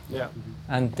 items,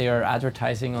 and they are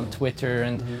advertising on Twitter,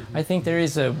 and I think there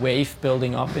is a wave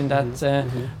building up in that.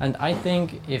 And I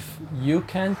think if you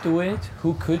can't do it,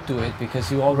 who could do it?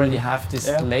 Because you already have this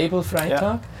label,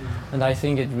 Freitag, and I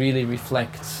think it really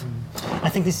reflects. I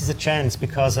think this is a chance,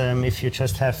 because if you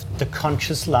just have the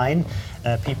conscious line,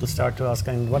 people start to ask,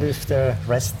 and what if the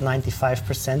rest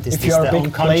 95% is if this the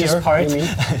unconscious part?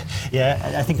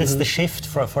 Yeah, I think that's the shift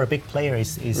for a big player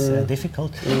is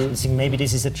difficult. I think maybe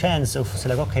this is a chance of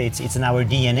like, okay, it's in our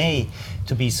DNA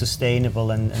to be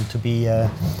sustainable and to be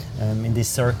in this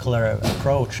circular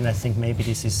approach, and I think maybe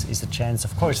this is a chance.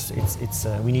 Of course, it's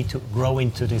we need to grow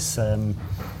into this.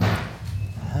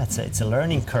 It's a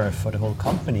learning curve for the whole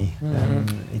company.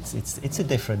 It's a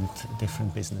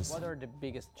different business. What are the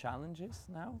biggest challenges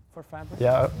now for Fabric?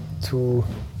 Yeah, to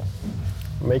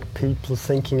make people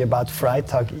thinking about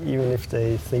Freitag, even if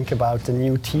they think about a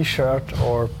new T-shirt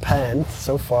or pant.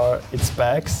 So far, it's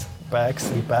bags,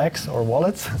 or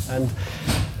wallets, and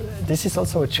this is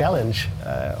also a challenge.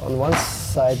 On one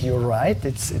side, you're right.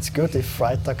 It's good if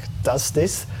Freitag does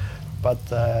this. But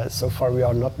so far we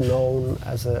are not known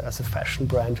as a fashion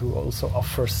brand who also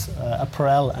offers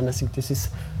apparel, and I think this is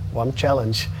one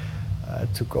challenge,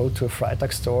 to go to a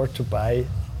Freitag store to buy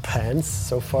pants.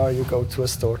 So far you go to a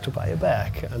store to buy a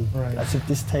bag, and I think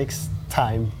this takes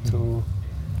time to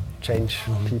change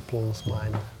people's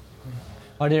mind.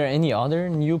 Are there any other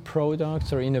new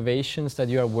products or innovations that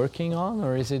you are working on,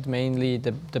 or is it mainly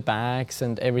the bags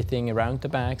and everything around the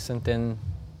bags, and then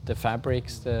the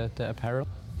fabrics, the apparel?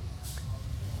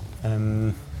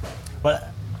 Well,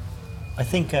 I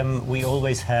think we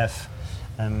always have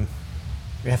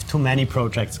we have too many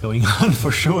projects going on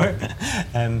for sure.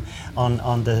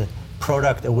 On the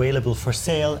product available for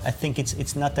sale. I think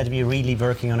it's not that we're really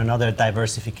working on another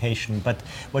diversification, but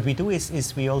what we do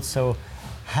is we also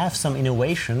have some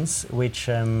innovations which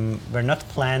were not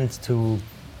planned to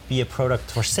be a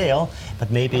product for sale, but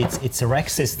maybe it's a rack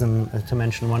system, to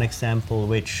mention one example,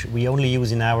 which we only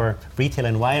use in our retail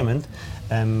environment,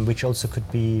 which also could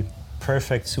be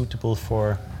perfect, suitable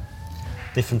for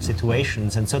different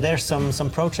situations. And so there's some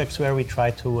projects where we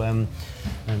try to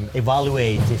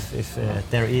evaluate if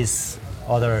there is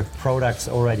other products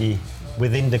already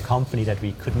within the company that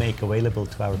we could make available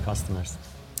to our customers.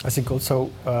 I think also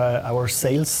our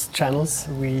sales channels,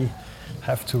 we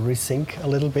have to rethink a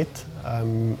little bit.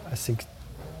 I think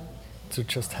to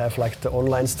just have like the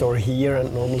online store here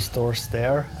and normal stores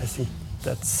there, I think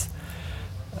that's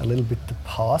a little bit the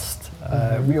past.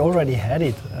 We already had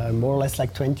it more or less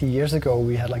like 20 years ago.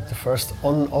 We had like the first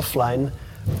offline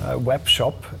web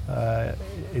shop.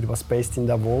 It was based in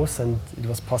Davos, and it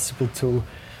was possible to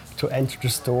enter the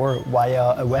store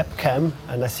via a webcam.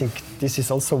 And I think this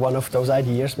is also one of those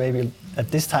ideas, maybe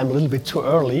at this time a little bit too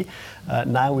early.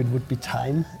 Now it would be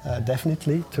time,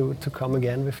 definitely, to come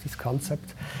again with this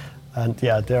concept. And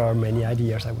yeah, there are many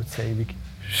ideas, I would say, we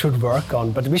should work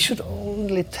on, but we should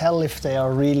only tell if they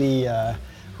are really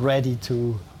ready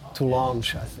to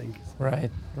launch, I think.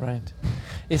 Right.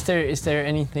 Is there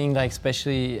anything like,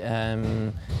 especially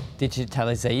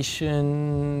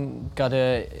digitalization, got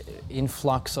a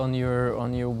influx on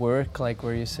your work, like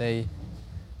where you say,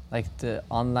 like the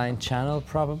online channel,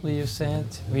 probably you said?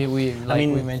 We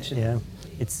mentioned. Yeah,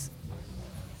 it's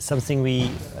something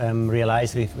we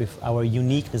realize with our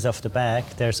uniqueness of the bag.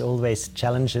 There's always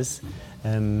challenges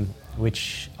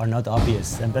which are not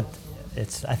obvious, but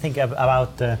it's, I think,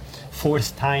 about the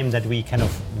fourth time that we kind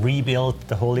of rebuilt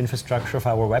the whole infrastructure of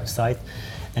our website,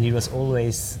 and it was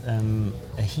always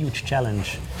a huge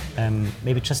challenge.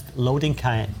 Maybe just loading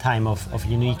time of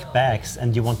unique bags,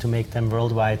 and you want to make them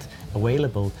worldwide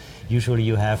available. Usually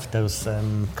you have those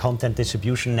content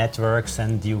distribution networks,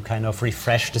 and you kind of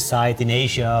refresh the site in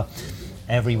Asia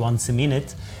every once a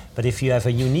minute. But if you have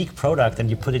a unique product and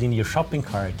you put it in your shopping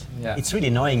cart, it's really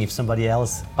annoying if somebody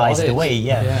else buys it away.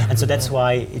 Yeah. And so that's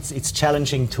why it's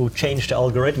challenging to change the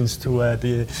algorithms to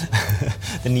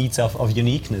the needs of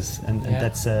uniqueness. And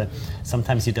that's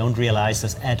sometimes you don't realize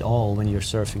this at all when you're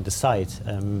surfing the site.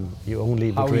 You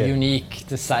only how unique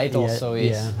the site also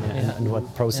is. And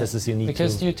what processes you need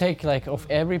because to. You take, like, of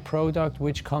every product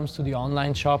which comes to the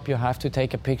online shop, you have to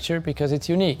take a picture because it's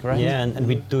unique, right? Yeah, and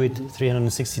we do it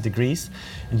 360 degrees.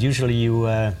 And usually you,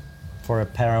 for a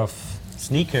pair of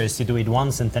sneakers, you do it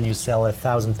once and then you sell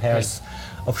 1,000 pairs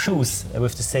of shoes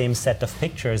with the same set of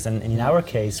pictures. And in our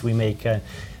case, we make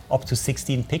up to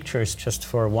 16 pictures just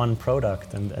for one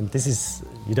product. And this is,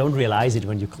 you don't realize it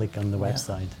when you click on the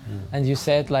website. Yeah. And you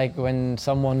said, like, when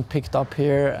someone picked up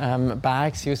here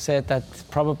bags, you said that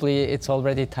probably it's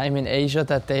already time in Asia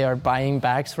that they are buying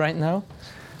bags right now.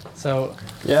 So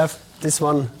yeah, this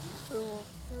one,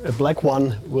 a black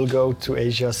one, will go to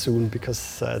Asia soon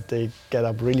because they get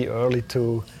up really early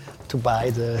to buy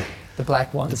the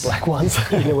black ones. The black ones,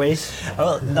 in a way.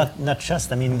 Well, not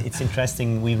just. I mean, it's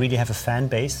interesting. We really have a fan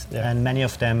base, and many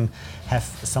of them have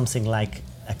something like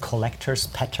a collector's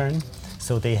pattern.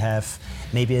 So they have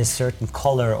maybe a certain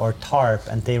color or tarp,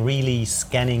 and they're really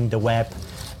scanning the web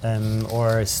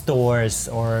or stores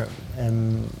or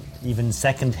even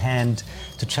second-hand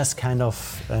to just kind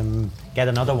of get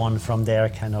another one from their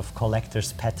kind of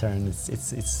collector's pattern.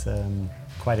 It's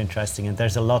quite interesting, and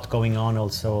there's a lot going on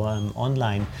also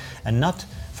online, and not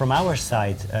from our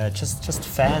side, just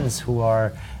fans who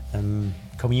are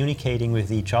communicating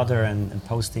with each other and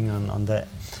posting on the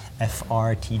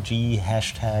FRTG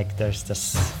hashtag. There's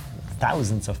just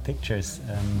thousands of pictures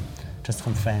just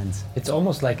from fans. It's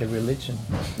almost like a religion.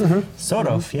 Sort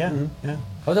of, yeah. Yeah.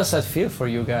 How does that feel for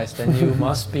you guys? Then you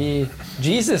must be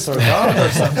Jesus or God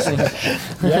or something.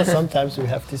 Yeah, sometimes we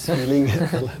have this feeling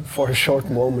for a short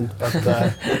moment, but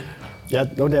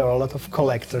there are a lot of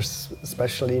collectors,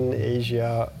 especially in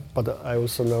Asia. But I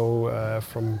also know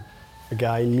from a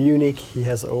guy in Munich, he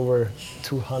has over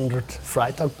 200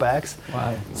 Freitag bags.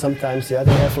 Wow. Sometimes, they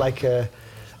have like a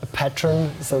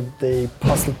pattern, so they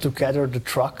puzzle together the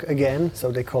truck again.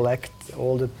 So they collect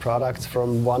all the products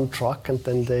from one truck and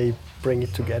then they bring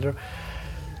it together.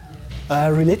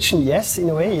 Religion, yes, in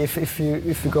a way. If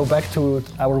you go back to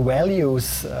our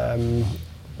values,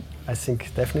 I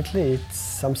think definitely it's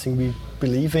something we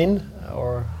believe in,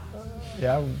 or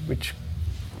which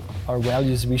are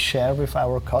values we share with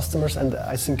our customers. And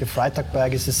I think a Freitag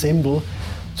bag is a symbol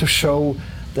to show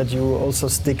that you also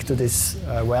stick to these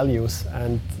values.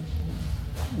 And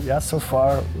yeah, so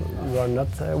far we are not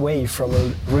away from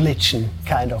a religion,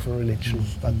 kind of a religion,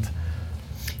 but.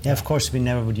 Yeah, of course, we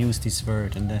never would use this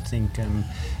word, and I think,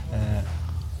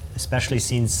 especially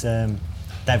since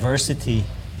diversity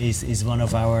is one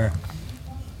of our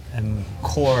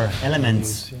core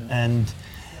elements, and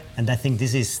I think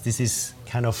this is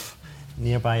kind of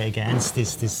nearby against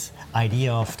this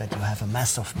idea of that you have a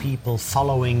mass of people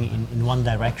following in one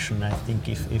direction. I think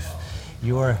if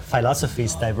your philosophy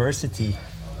is diversity,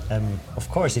 of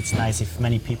course it's nice if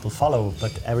many people follow,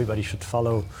 but everybody should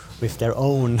follow with their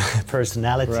own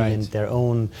personality and their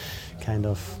own kind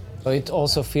of. But it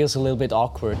also feels a little bit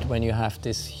awkward when you have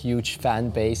this huge fan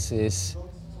bases.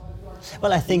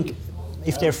 Well, I think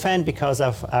if they're fan because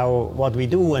of what we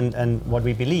do and what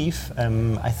we believe,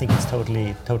 I think it's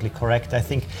totally correct. I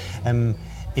think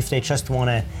if they just want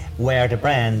to wear the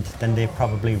brand, then they're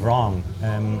probably wrong,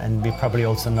 and we're probably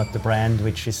also not the brand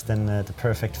which is then the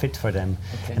perfect fit for them.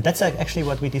 Okay. And that's actually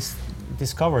what we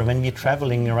discover when we're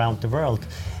traveling around the world.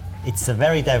 It's a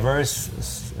very diverse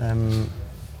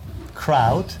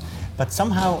crowd, but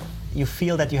somehow you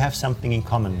feel that you have something in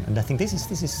common, and I think this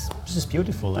is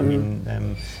beautiful. I mean,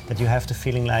 that you have the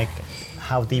feeling like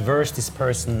how diverse this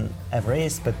person ever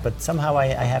is, but somehow I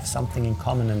have something in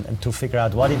common, and to figure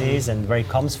out what it is and where it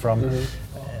comes from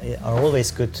are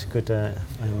always good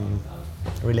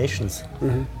relations.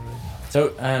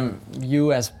 So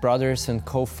you as brothers and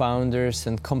co-founders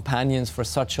and companions for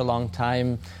such a long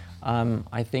time,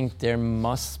 I think there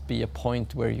must be a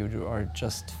point where you are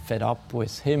just fed up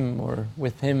with him or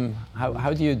with him.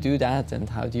 How do you do that, and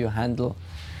how do you handle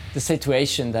the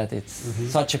situation that it's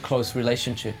such a close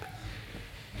relationship?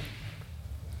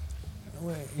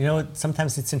 You know,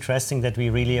 sometimes it's interesting that we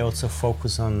really also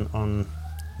focus on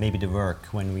maybe the work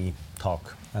when we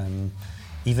talk.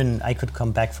 Even I could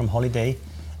come back from holiday,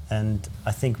 and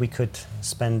I think we could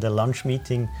spend a lunch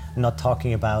meeting not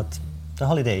talking about the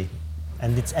holiday.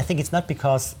 And I think it's not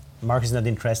because Marcus is not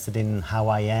interested in how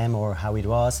I am or how it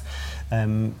was,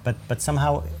 but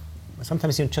somehow,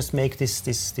 sometimes you just make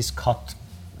this cut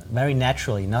very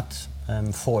naturally, not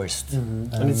forced.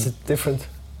 And it's a different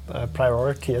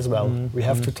priority as well. We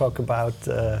have to talk about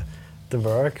the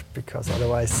work, because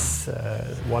otherwise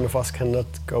one of us cannot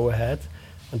go ahead,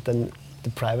 and then the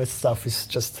private stuff is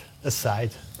just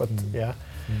aside. But yeah,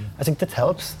 I think that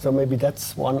helps. So maybe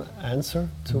that's one answer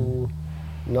to.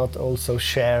 Not also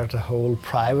share the whole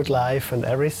private life and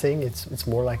everything. It's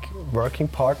more like working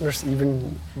partners,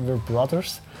 even we're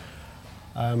brothers.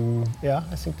 Yeah,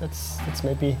 I think that's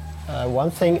maybe one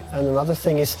thing. And another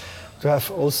thing is to have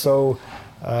also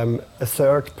a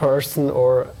third person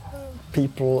or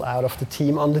people out of the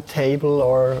team on the table,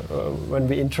 or when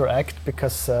we interact,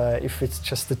 because if it's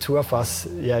just the two of us,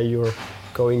 yeah, you're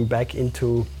going back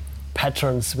into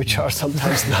patterns which are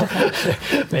sometimes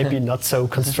maybe not so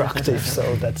constructive.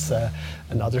 So that's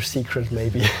another secret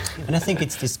maybe. And I think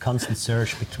it's this constant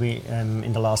search between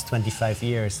in the last 25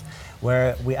 years,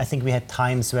 where I think we had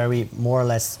times where we more or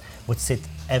less would sit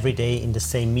every day in the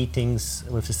same meetings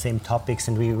with the same topics,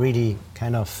 and we really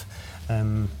kind of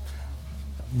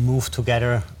move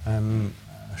together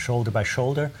shoulder by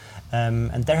shoulder.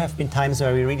 And there have been times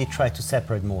where we really try to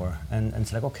separate more, and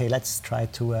it's like, okay, let's try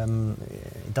to,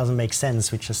 it doesn't make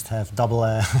sense, we just have double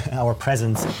our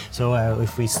presence. So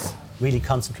if we really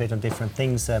concentrate on different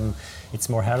things, it's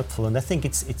more helpful. And I think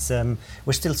it's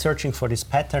we're still searching for this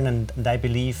pattern, and I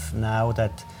believe now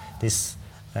that this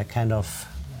kind of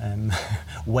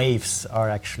waves are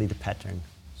actually the pattern.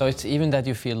 So it's even that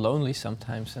you feel lonely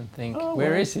sometimes and think,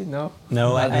 where is he? No,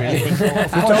 I think you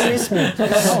don't miss me.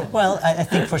 Well, I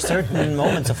think for certain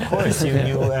moments, of course, you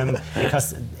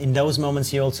because in those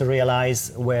moments you also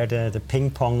realize where the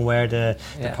ping pong, where the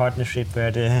partnership,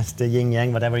 where the yin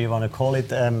yang, whatever you want to call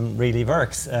it, really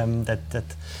works.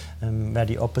 Where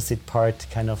the opposite part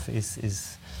kind of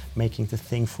is making the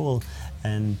thing full.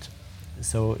 And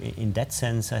so in that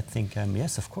sense, I think,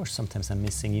 yes, of course, sometimes I'm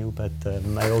missing you, but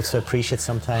I also appreciate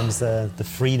sometimes the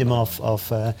freedom of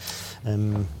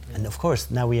and of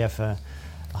course, now we have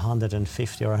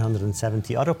 150 or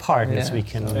 170 other partners we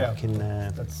can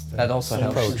that also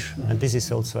approach. Helps. And this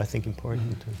is also, I think,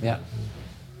 important. Yeah.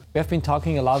 We have been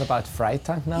talking a lot about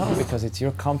Freitank now, because it's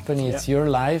your company, it's your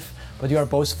life, but you are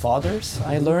both fathers,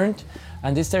 I learned.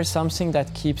 And is there something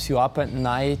that keeps you up at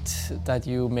night, that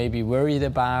you may be worried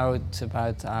about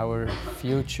our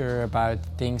future, about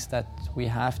things that we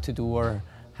have to do or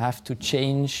have to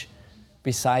change,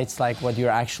 besides like what your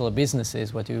actual business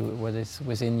is, what is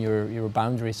within your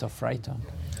boundaries of Freitank?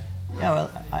 Yeah,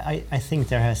 well, I think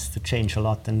there has to change a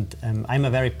lot, and I'm a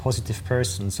very positive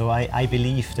person, so I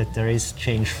believe that there is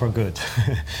change for good.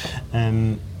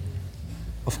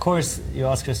 of course, you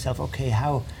ask yourself, okay,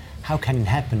 how can it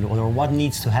happen, or what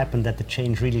needs to happen that the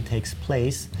change really takes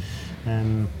place?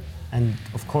 And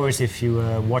of course, if you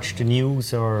watch the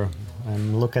news or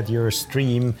look at your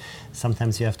stream,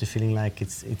 sometimes you have the feeling like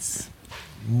it's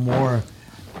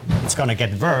going to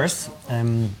get worse.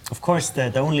 Of course,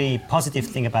 the only positive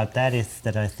thing about that is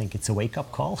that I think it's a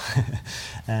wake-up call.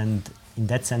 And in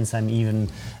that sense, I'm even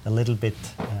a little bit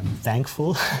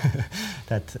thankful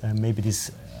that maybe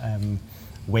this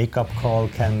wake-up call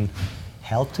can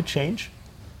help to change.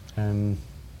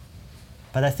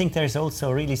 But I think there's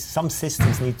also really some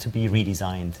systems need to be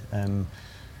redesigned.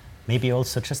 Maybe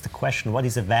also just a question, what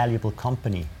is a valuable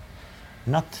company?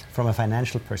 Not from a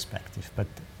financial perspective, but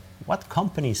what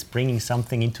company is bringing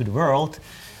something into the world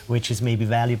which is maybe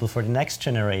valuable for the next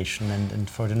generation and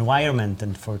for the environment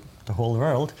and for the whole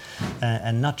world,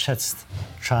 and not just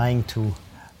trying to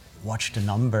watch the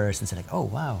numbers and say like, oh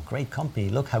wow, great company,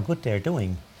 look how good they're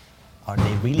doing. Are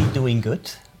they really doing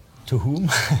good? To whom?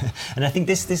 And I think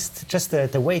this just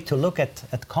the way to look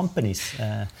at companies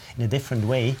in a different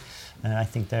way, I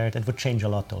think that would change a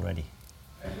lot already.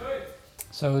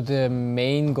 So the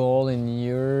main goal in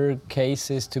your case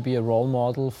is to be a role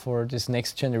model for this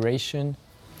next generation?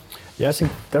 Yeah, I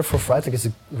think therefore Freitag is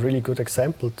a really good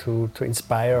example to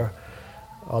inspire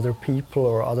other people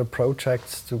or other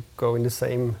projects to go in the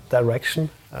same direction.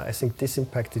 I think this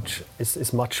impact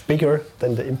is much bigger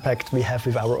than the impact we have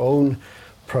with our own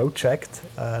project,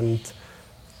 and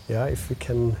yeah, if we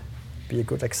can be a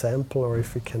good example, or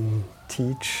if we can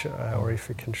teach, or if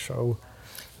we can show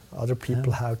other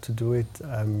people how to do it,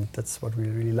 that's what we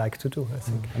really like to do, I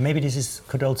think. And maybe this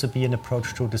could also be an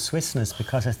approach to the Swissness,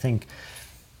 because I think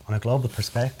on a global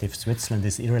perspective, Switzerland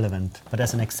is irrelevant. But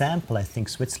as an example, I think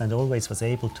Switzerland always was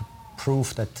able to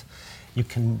prove that you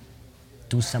can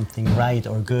do something right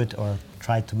or good or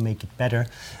try to make it better.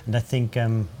 And I think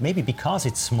maybe because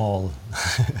it's small,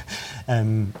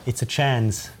 it's a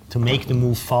chance to make the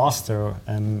move faster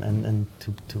and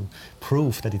to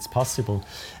prove that it's possible.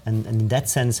 And in that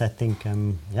sense, I think,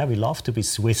 we love to be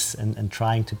Swiss and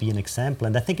trying to be an example.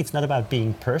 And I think it's not about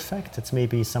being perfect. It's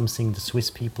maybe something the Swiss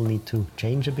people need to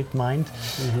change a bit mind,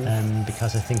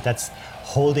 because I think that's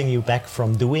holding you back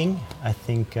from doing. I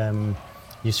think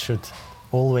you should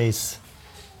always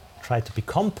try to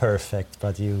become perfect,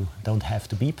 but you don't have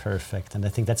to be perfect. And I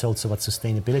think that's also what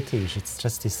sustainability is. It's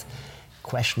just this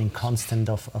questioning constant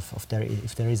of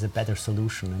if there is a better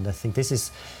solution. And I think this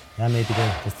is maybe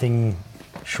the thing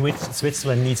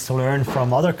Switzerland needs to learn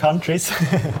from other countries,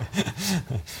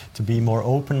 to be more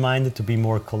open-minded, to be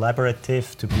more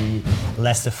collaborative, to be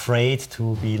less afraid,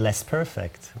 to be less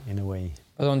perfect in a way.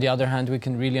 But on the other hand, we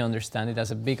can really understand it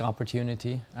as a big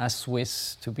opportunity as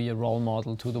Swiss to be a role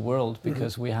model to the world,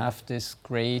 because we have this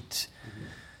great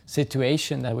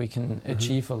situation that we can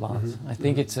achieve a lot. I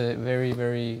think it's a very,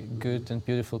 very good and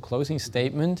beautiful closing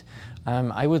statement.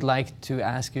 I would like to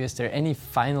ask you, is there any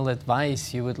final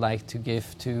advice you would like to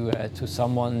give to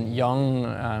someone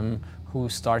young who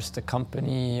starts the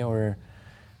company or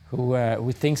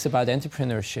who thinks about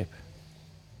entrepreneurship?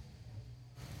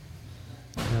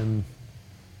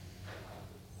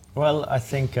 Well, I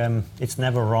think it's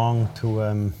never wrong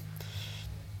to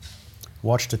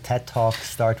watch the TED Talk,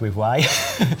 Start With Why.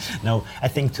 No, I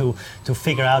think to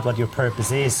figure out what your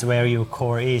purpose is, where your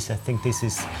core is, I think this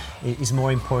is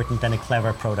more important than a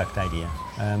clever product idea.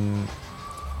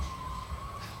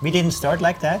 We didn't start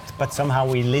like that, but somehow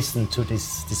we listened to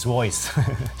this voice.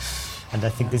 And I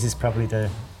think this is probably the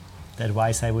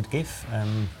advice I would give.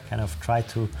 Kind of try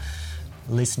to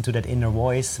listen to that inner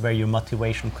voice, where your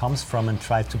motivation comes from, and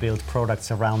try to build products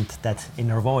around that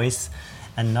inner voice,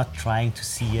 and not trying to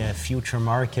see a future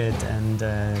market and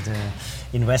the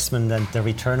investment and the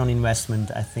return on investment.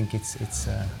 I think it's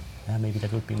maybe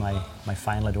that would be my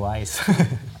final advice.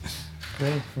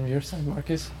 Great. From your side,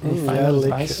 Markus? Any final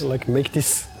advice? Like make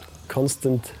these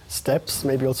constant steps,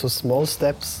 maybe also small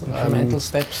steps. Incremental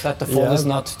steps, that the fall is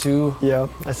not too... Yeah,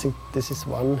 I think this is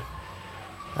one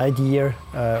idea.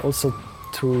 Also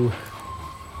to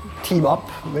team up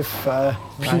with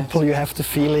people you have the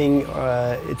feeling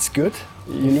it's good.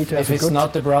 You need to have if it's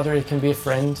not the brother, it can be a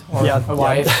friend or a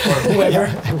wife or whoever.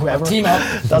 Whoever. Team up.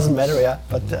 Doesn't matter,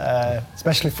 But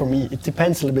especially for me, it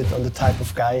depends a little bit on the type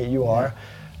of guy you are.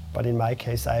 But in my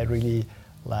case, I really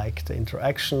like the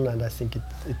interaction, and I think it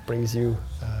brings you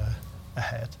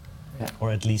ahead. Yeah.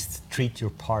 Or at least treat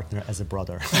your partner as a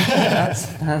brother.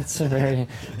 That's a very,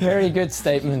 very good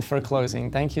statement for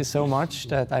closing. Thank you so much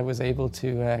that I was able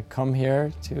to come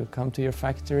here, to come to your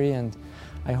factory, and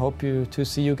I hope to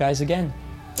see you guys again.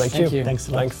 Thank you. Thanks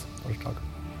a lot. Thanks for the talk.